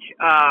Patch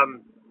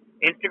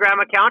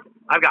Instagram account,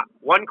 I've got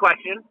one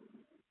question.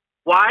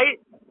 Why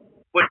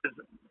was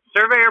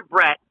Surveyor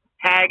Brett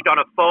tagged on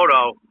a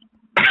photo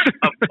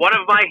of one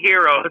of my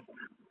heroes,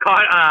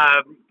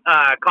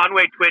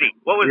 Conway Twitty?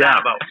 What was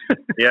that about?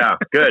 Yeah,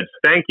 good.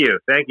 Thank you.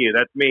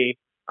 That's me.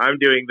 I'm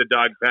doing the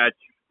Dog Patch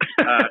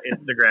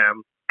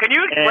Instagram. Can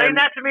you explain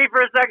that to me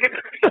for a second?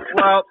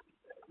 Well,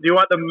 do you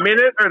want the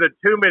minute or the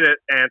 2-minute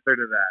answer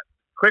to that?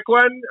 Quick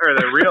one or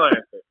the real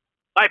answer?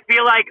 I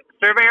feel like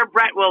Surveyor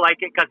Brett will like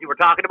it because we were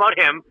talking about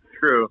him.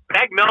 True.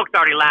 Egg Milk's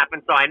already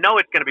laughing, so I know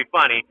it's going to be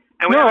funny.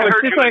 And we haven't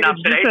heard you enough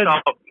today, so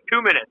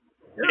 2 minutes.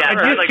 Yeah,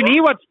 to me,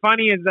 what's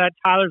funny is that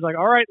Tyler's like,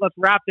 all right, let's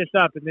wrap this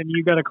up. And then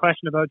you got a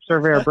question about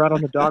Surveyor Brett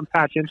on the Dog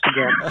Patch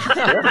Instagram.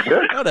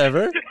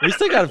 Whatever. We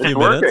still got a few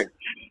minutes.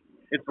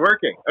 It's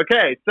working.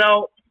 Okay,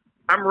 so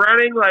I'm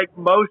running like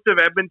most of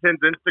Edmonton's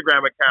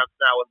Instagram accounts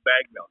now with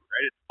Bag Milk,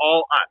 right? It's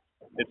all us.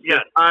 It's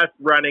just us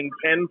running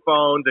 10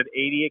 phones and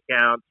 80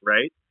 accounts,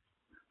 right?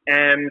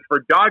 And for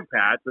Dog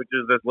Patch, which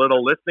is this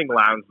little listening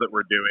lounge that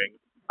we're doing,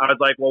 I was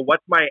like, well,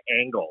 what's my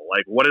angle?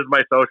 Like, what is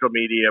my social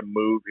media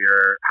move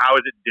here? How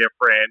is it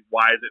different?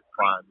 Why is it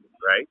fun,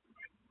 right?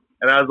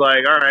 And I was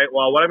like, all right,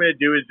 well, what I'm going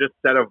to do is just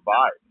set a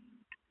vibe.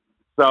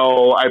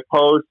 So I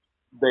post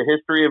the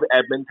history of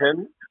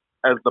Edmonton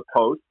as the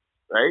post,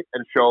 right?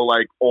 And show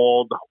like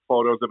old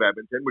photos of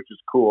Edmonton, which is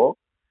cool.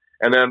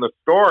 And then the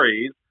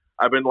stories,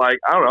 I've been like,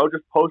 I don't know,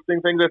 just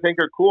posting things I think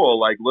are cool,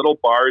 like little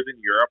bars in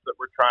Europe that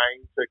we're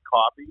trying to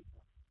copy.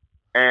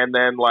 And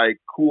then like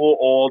cool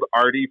old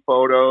arty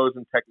photos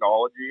and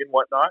technology and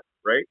whatnot,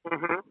 right?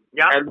 Mm-hmm.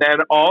 Yeah. And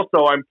then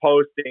also I'm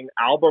posting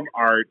album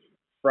art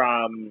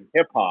from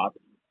hip hop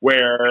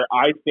where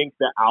I think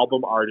the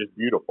album art is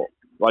beautiful,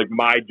 like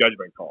my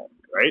judgment call,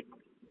 right?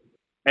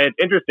 And it's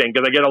interesting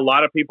because I get a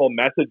lot of people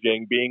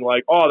messaging being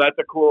like, oh, that's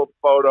a cool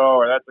photo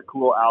or that's a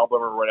cool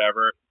album or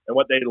whatever. And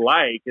what they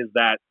like is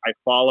that I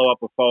follow up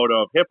a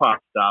photo of hip hop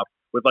stuff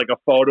with like a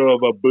photo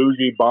of a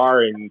bougie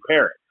bar in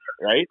Paris,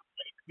 right?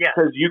 Yeah.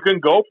 Because you can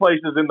go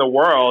places in the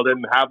world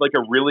and have like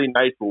a really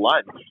nice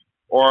lunch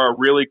or a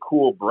really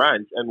cool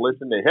brunch and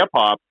listen to hip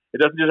hop.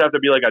 It doesn't just have to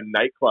be like a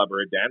nightclub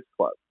or a dance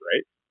club,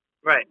 right?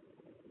 Right.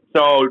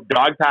 So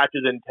Dog Patch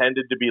is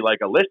intended to be like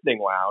a listening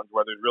lounge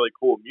where there's really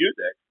cool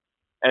music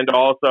and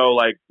also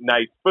like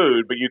nice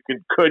food, but you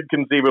could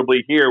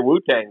conceivably hear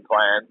Wu-Tang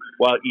Clan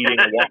while eating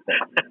a waffle,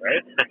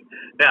 right?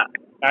 Yeah.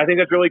 I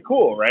think that's really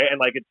cool, right? And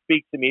like it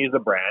speaks to me as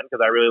a brand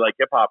because I really like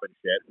hip hop and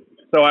shit.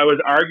 So I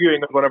was arguing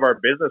with one of our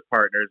business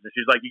partners, and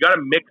she's like, "You got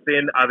to mix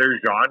in other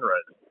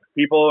genres.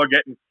 People are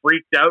getting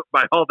freaked out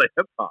by all the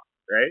hip hop,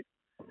 right?"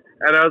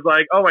 And I was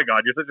like, "Oh my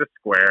god, you're such a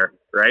square,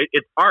 right?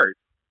 It's art,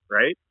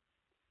 right?"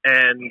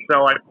 And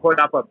so I put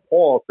up a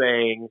poll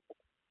saying,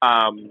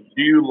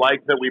 "Do you like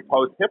that we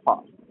post hip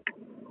hop?"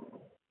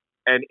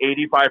 And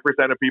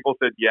 85% of people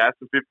said yes,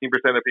 and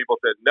 15% of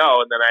people said no.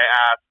 And then I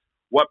asked,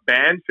 "What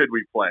band should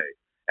we play?"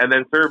 And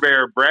then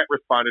Surveyor Brett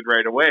responded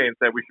right away and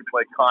said we should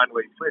play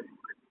Conway Twitty.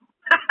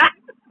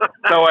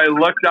 So I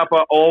looked up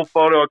an old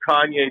photo of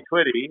Kanye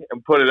Twitty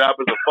and put it up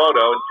as a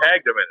photo and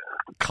tagged him in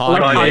it.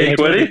 Kanye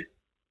Twitty?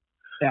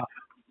 Yeah.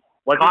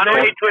 What's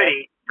Conway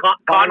Twitty.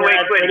 Conway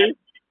Twitty.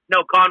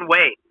 No,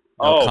 Conway.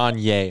 Oh,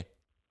 Kanye.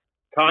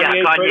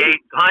 Kanye Kanye.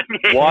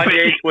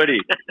 Wanye Twitty.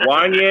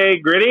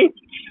 Wanye Gritty?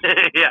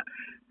 Yeah.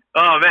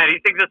 Oh, man, he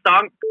sings a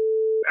song.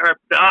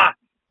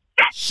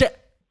 Shit.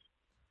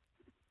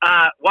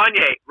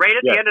 Wanye, right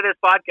at the end of this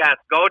podcast,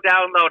 go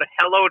download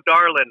Hello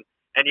Darlin',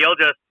 and you'll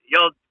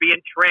be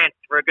entranced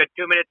for a good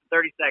 2 minutes and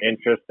 30 seconds.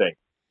 Interesting.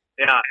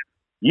 Yeah.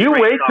 You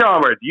wait,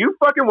 Chalmers. You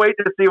fucking wait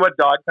to see what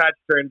Dog Patch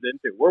turns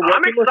into.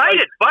 I'm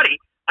excited, buddy.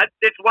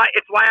 It's why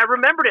I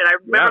remembered it. I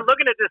remember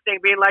looking at this thing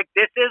being like,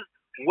 this is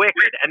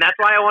wicked. And that's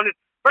why I wanted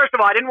First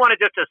of all, I didn't want to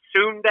just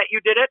assume that you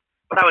did it,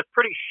 but I was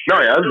pretty sure.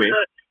 No, yeah, that was me.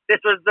 This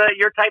was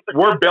your type of.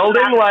 We're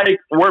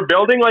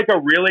building like a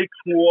really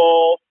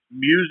cool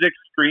music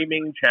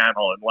streaming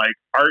channel and like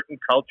art and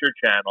culture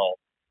channel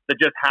that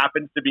just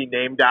happens to be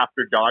named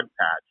after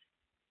Dogpatch.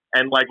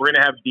 And like we're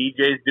gonna have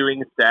DJs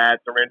doing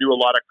sets. We're gonna do a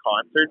lot of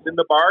concerts in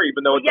the bar,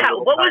 even though it's a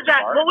little what was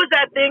that? bar. What was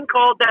that thing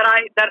called that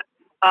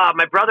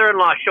my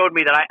brother-in-law showed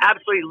me that I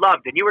absolutely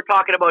loved? And you were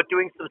talking about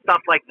doing some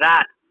stuff like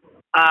that.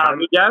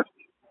 Yes.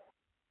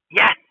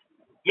 Yes.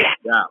 Yes.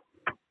 Yeah.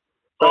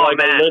 So a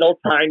little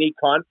tiny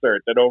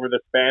concert that over the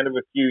span of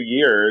a few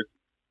years,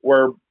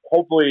 we're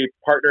hopefully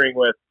partnering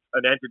with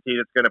an entity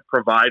that's going to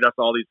provide us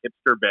all these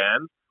hipster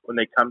bands when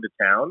they come to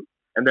town.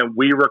 And then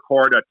we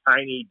record a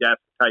tiny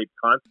desk type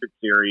concert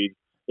series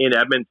in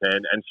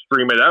Edmonton and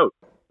stream it out.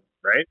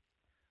 Right.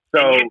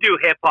 So and you do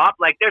hip hop.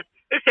 Like there's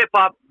hip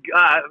hop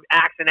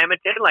acts in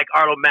Edmonton, like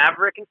Arlo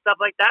Maverick and stuff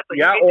like that. So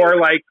yeah. Or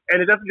like,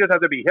 and it doesn't just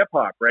have to be hip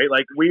hop, right?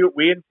 Like we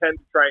intend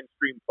to try and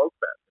stream Folk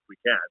Fest if we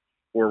can.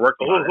 We're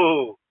working on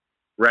it.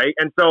 Right.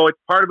 And so it's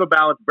part of a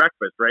balanced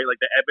breakfast, right? Like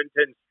the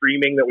Edmonton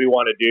streaming that we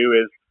want to do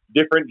is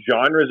different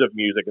genres of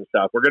music and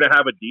stuff. We're going to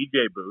have a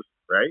DJ booth,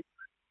 right?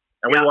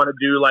 And we want to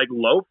do like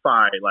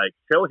lo-fi, like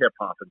chill hip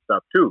hop and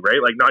stuff too,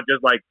 right? Like not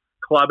just like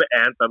club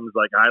anthems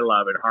like I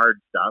love and hard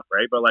stuff,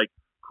 right? But like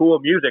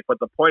cool music. But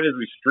the point is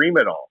we stream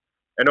it all.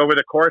 And over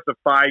the course of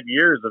 5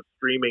 years of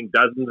streaming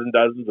dozens and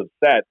dozens of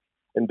sets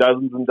and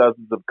dozens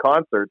of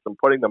concerts and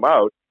putting them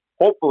out,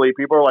 hopefully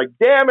people are like,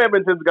 damn,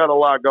 Edmonton's got a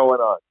lot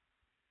going on.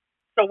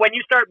 So when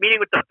you start meeting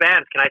with the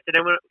bands, can I sit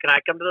in? Can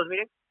I come to those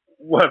meetings?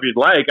 Well, if you'd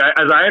like.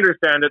 As I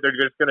understand it, they're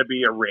just going to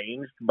be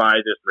arranged by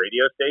this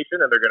radio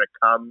station, and they're going to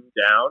come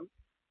down,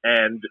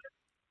 and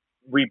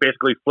we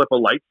basically flip a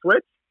light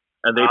switch,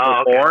 and they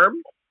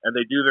perform, and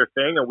they do their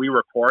thing, and we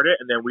record it,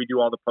 and then we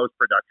do all the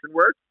post-production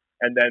work,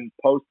 and then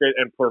post it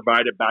and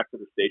provide it back to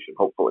the station,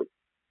 hopefully.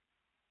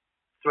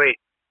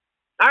 Sweet.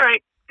 All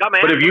right.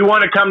 But if you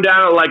want to come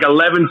down at like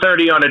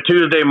 11:30 on a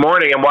Tuesday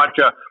morning and watch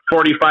a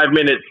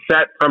 45-minute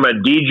set from a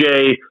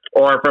DJ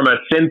or from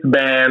a synth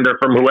band or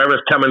from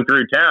whoever's coming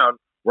through town,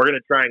 we're going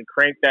to try and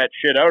crank that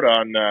shit out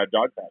on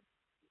Dogpatch.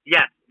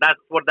 Yes, that's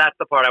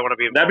the part I want to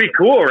be involved. That'd be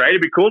cool, right?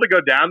 It'd be cool to go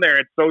down there.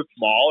 It's so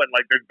small and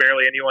like there's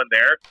barely anyone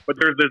there, but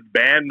there's this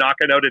band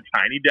knocking out a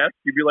tiny desk.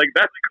 You'd be like,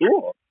 that's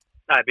cool.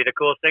 That'd be the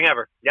coolest thing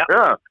ever. Yep.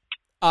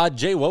 Yeah.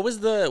 Jay,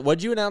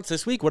 what'd you announce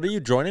this week? What are you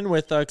joining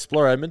with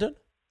Explore Edmonton?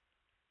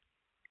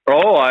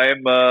 Oh,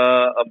 I'm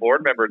a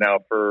board member now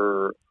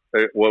for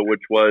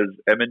which was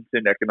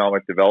Edmonton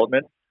Economic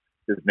Development.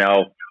 Is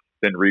now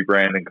been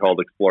rebranded and called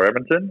Explore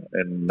Edmonton,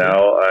 and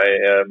now I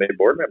am a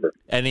board member.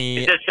 Is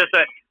this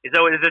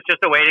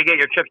just a way to get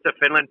your trips to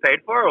Finland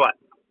paid for, or what?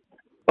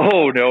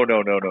 Oh no!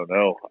 But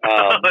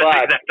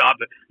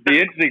the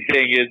interesting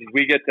thing is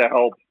we get to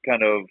help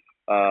kind of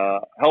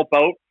help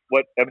out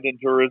what Edmonton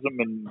Tourism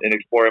and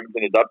Explore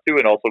Edmonton is up to,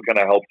 and also kind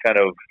of help kind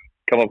of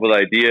come up with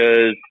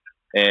ideas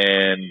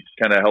and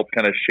kind of help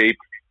kind of shape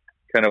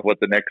kind of what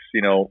the next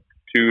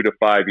 2 to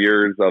 5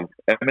 years of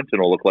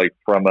Edmonton will look like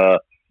from a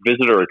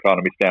visitor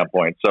economy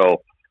standpoint.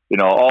 So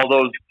all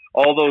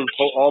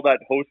that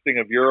hosting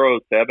of Euros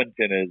to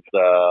Edmonton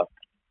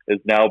is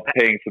now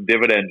paying some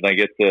dividends, and I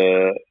get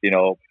to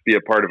be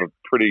a part of a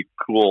pretty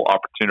cool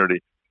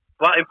opportunity.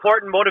 Well,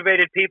 important,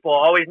 motivated people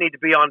always need to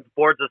be on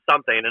boards of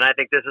something, and I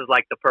think this is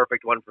like the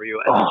perfect one for you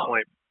at this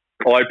point.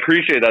 Oh, I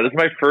appreciate that. This is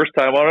my first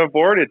time on a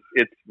board.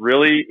 It's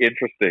really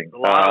interesting. A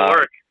lot of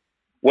work.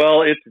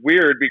 Well, it's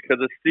weird because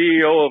the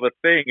CEO of a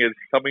thing is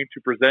coming to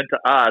present to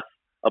us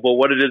about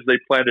what it is they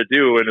plan to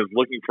do and is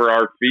looking for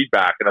our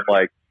feedback. And I'm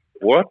like,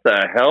 what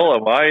the hell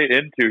am I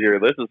into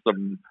here? This is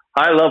some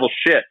high level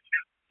shit.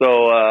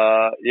 So,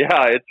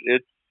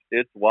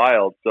 it's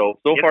wild. So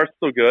far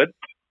so good.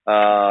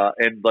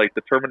 And like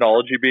the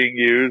terminology being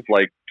used,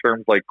 like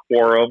terms like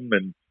quorum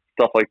and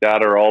stuff like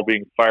that are all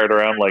being fired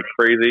around like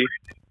crazy.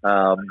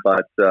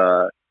 But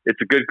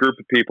it's a good group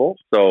of people.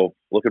 So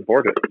looking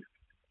forward to it.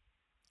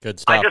 Good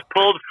stuff. I just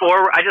pulled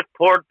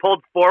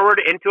forward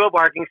into a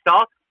parking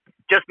stall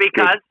just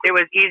because it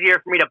was easier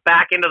for me to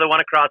back into the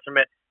one across from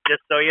it,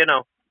 just so you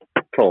know.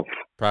 Oh,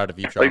 proud of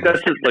you, Charles.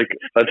 Like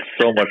that's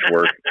so much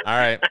work. All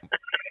right.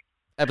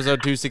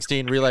 Episode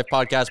 216, Real Life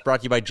Podcast, brought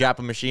to you by Japa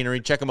Machinery.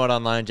 Check them out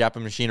online,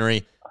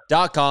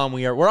 japamachinery.com.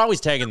 We're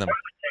always tagging them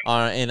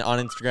on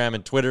Instagram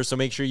and Twitter, so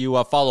make sure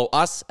you follow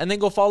us and then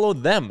go follow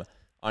them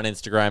on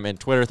Instagram and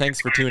Twitter. Thanks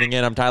for tuning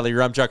in. I'm Tyler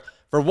Yaremchuk.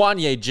 For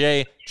Wanye,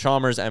 Jay,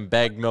 Chalmers, and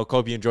Bagged Milk,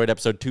 hope you enjoyed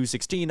episode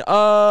 216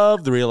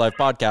 of the Real Life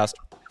Podcast.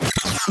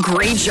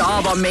 Great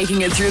job on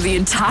making it through the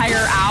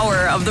entire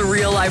hour of the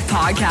Real Life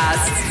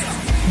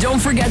Podcast. Don't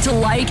forget to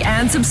like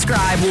and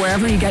subscribe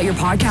wherever you get your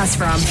podcasts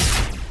from.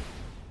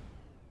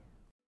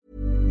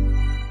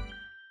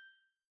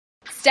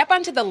 Step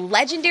onto the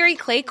legendary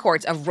clay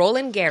courts of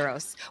Roland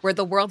Garros, where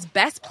the world's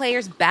best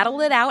players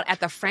battle it out at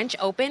the French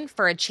Open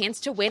for a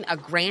chance to win a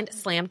Grand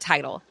Slam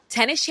title.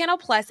 Tennis Channel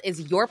Plus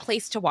is your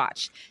place to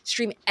watch.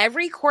 Stream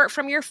every court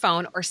from your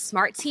phone or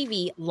smart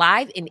TV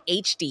live in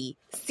HD.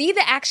 See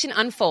the action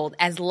unfold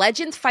as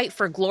legends fight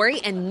for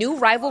glory and new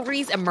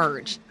rivalries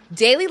emerge.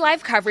 Daily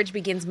live coverage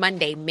begins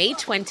Monday, May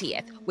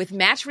 20th, with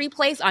match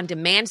replays on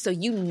demand so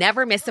you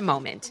never miss a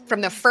moment.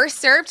 From the first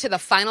serve to the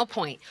final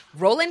point,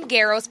 Roland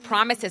Garros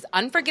promises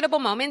unforgettable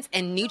moments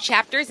and new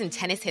chapters in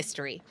tennis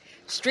history.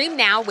 Stream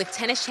now with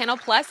Tennis Channel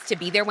Plus to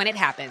be there when it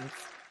happens.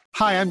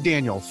 Hi, I'm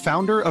Daniel,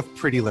 founder of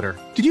Pretty Litter.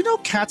 Did you know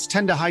cats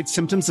tend to hide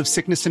symptoms of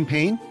sickness and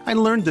pain? I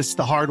learned this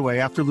the hard way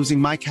after losing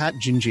my cat,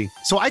 Gingy.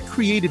 So I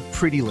created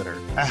Pretty Litter,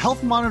 a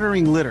health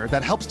monitoring litter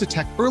that helps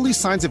detect early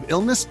signs of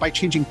illness by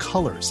changing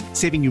colors,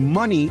 saving you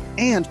money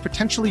and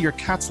potentially your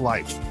cat's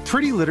life.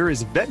 Pretty Litter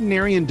is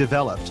veterinarian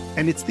developed,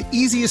 and it's the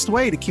easiest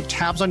way to keep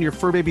tabs on your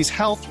fur baby's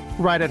health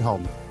right at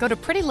home. Go to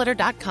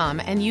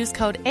prettylitter.com and use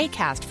code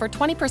ACAST for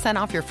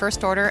 20% off your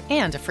first order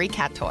and a free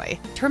cat toy.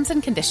 Terms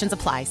and conditions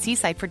apply. See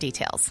site for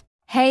details.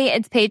 Hey,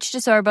 it's Paige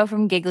DeSorbo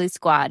from Giggly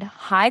Squad.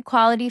 High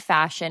quality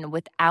fashion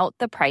without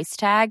the price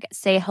tag.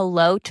 Say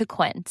hello to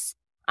Quince.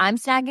 I'm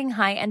snagging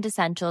high-end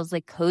essentials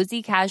like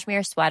cozy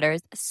cashmere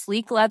sweaters,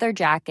 sleek leather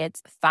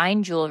jackets,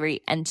 fine jewelry,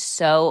 and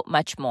so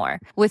much more.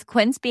 With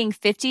Quince being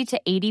 50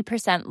 to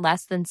 80%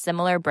 less than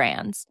similar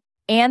brands.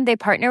 And they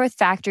partner with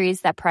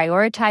factories that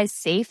prioritize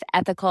safe,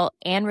 ethical,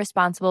 and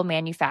responsible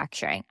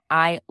manufacturing.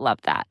 I love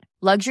that.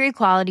 Luxury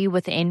quality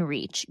within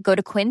reach. Go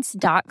to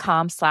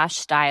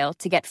quince.com/style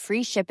to get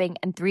free shipping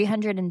and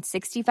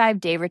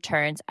 365-day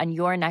returns on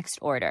your next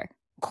order.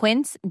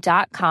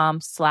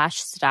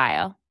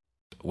 Quince.com/style.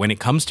 When it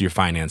comes to your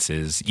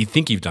finances, you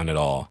think you've done it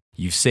all.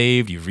 You've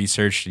saved, you've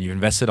researched, and you've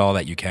invested all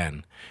that you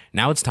can.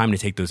 Now it's time to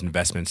take those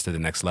investments to the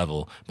next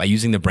level by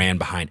using the brand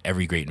behind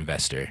every great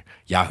investor,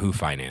 Yahoo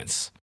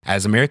Finance.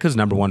 As America's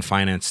 #1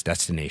 finance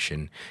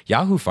destination,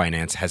 Yahoo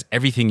Finance has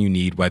everything you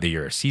need, whether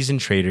you're a seasoned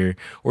trader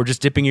or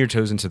just dipping your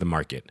toes into the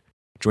market.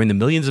 Join the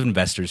millions of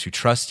investors who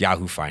trust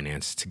Yahoo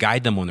Finance to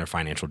guide them on their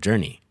financial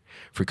journey.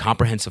 For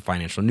comprehensive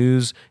financial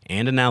news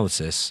and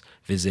analysis,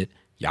 visit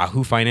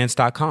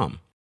yahoofinance.com,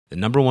 the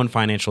 #1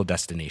 financial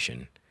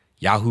destination,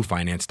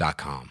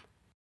 yahoofinance.com.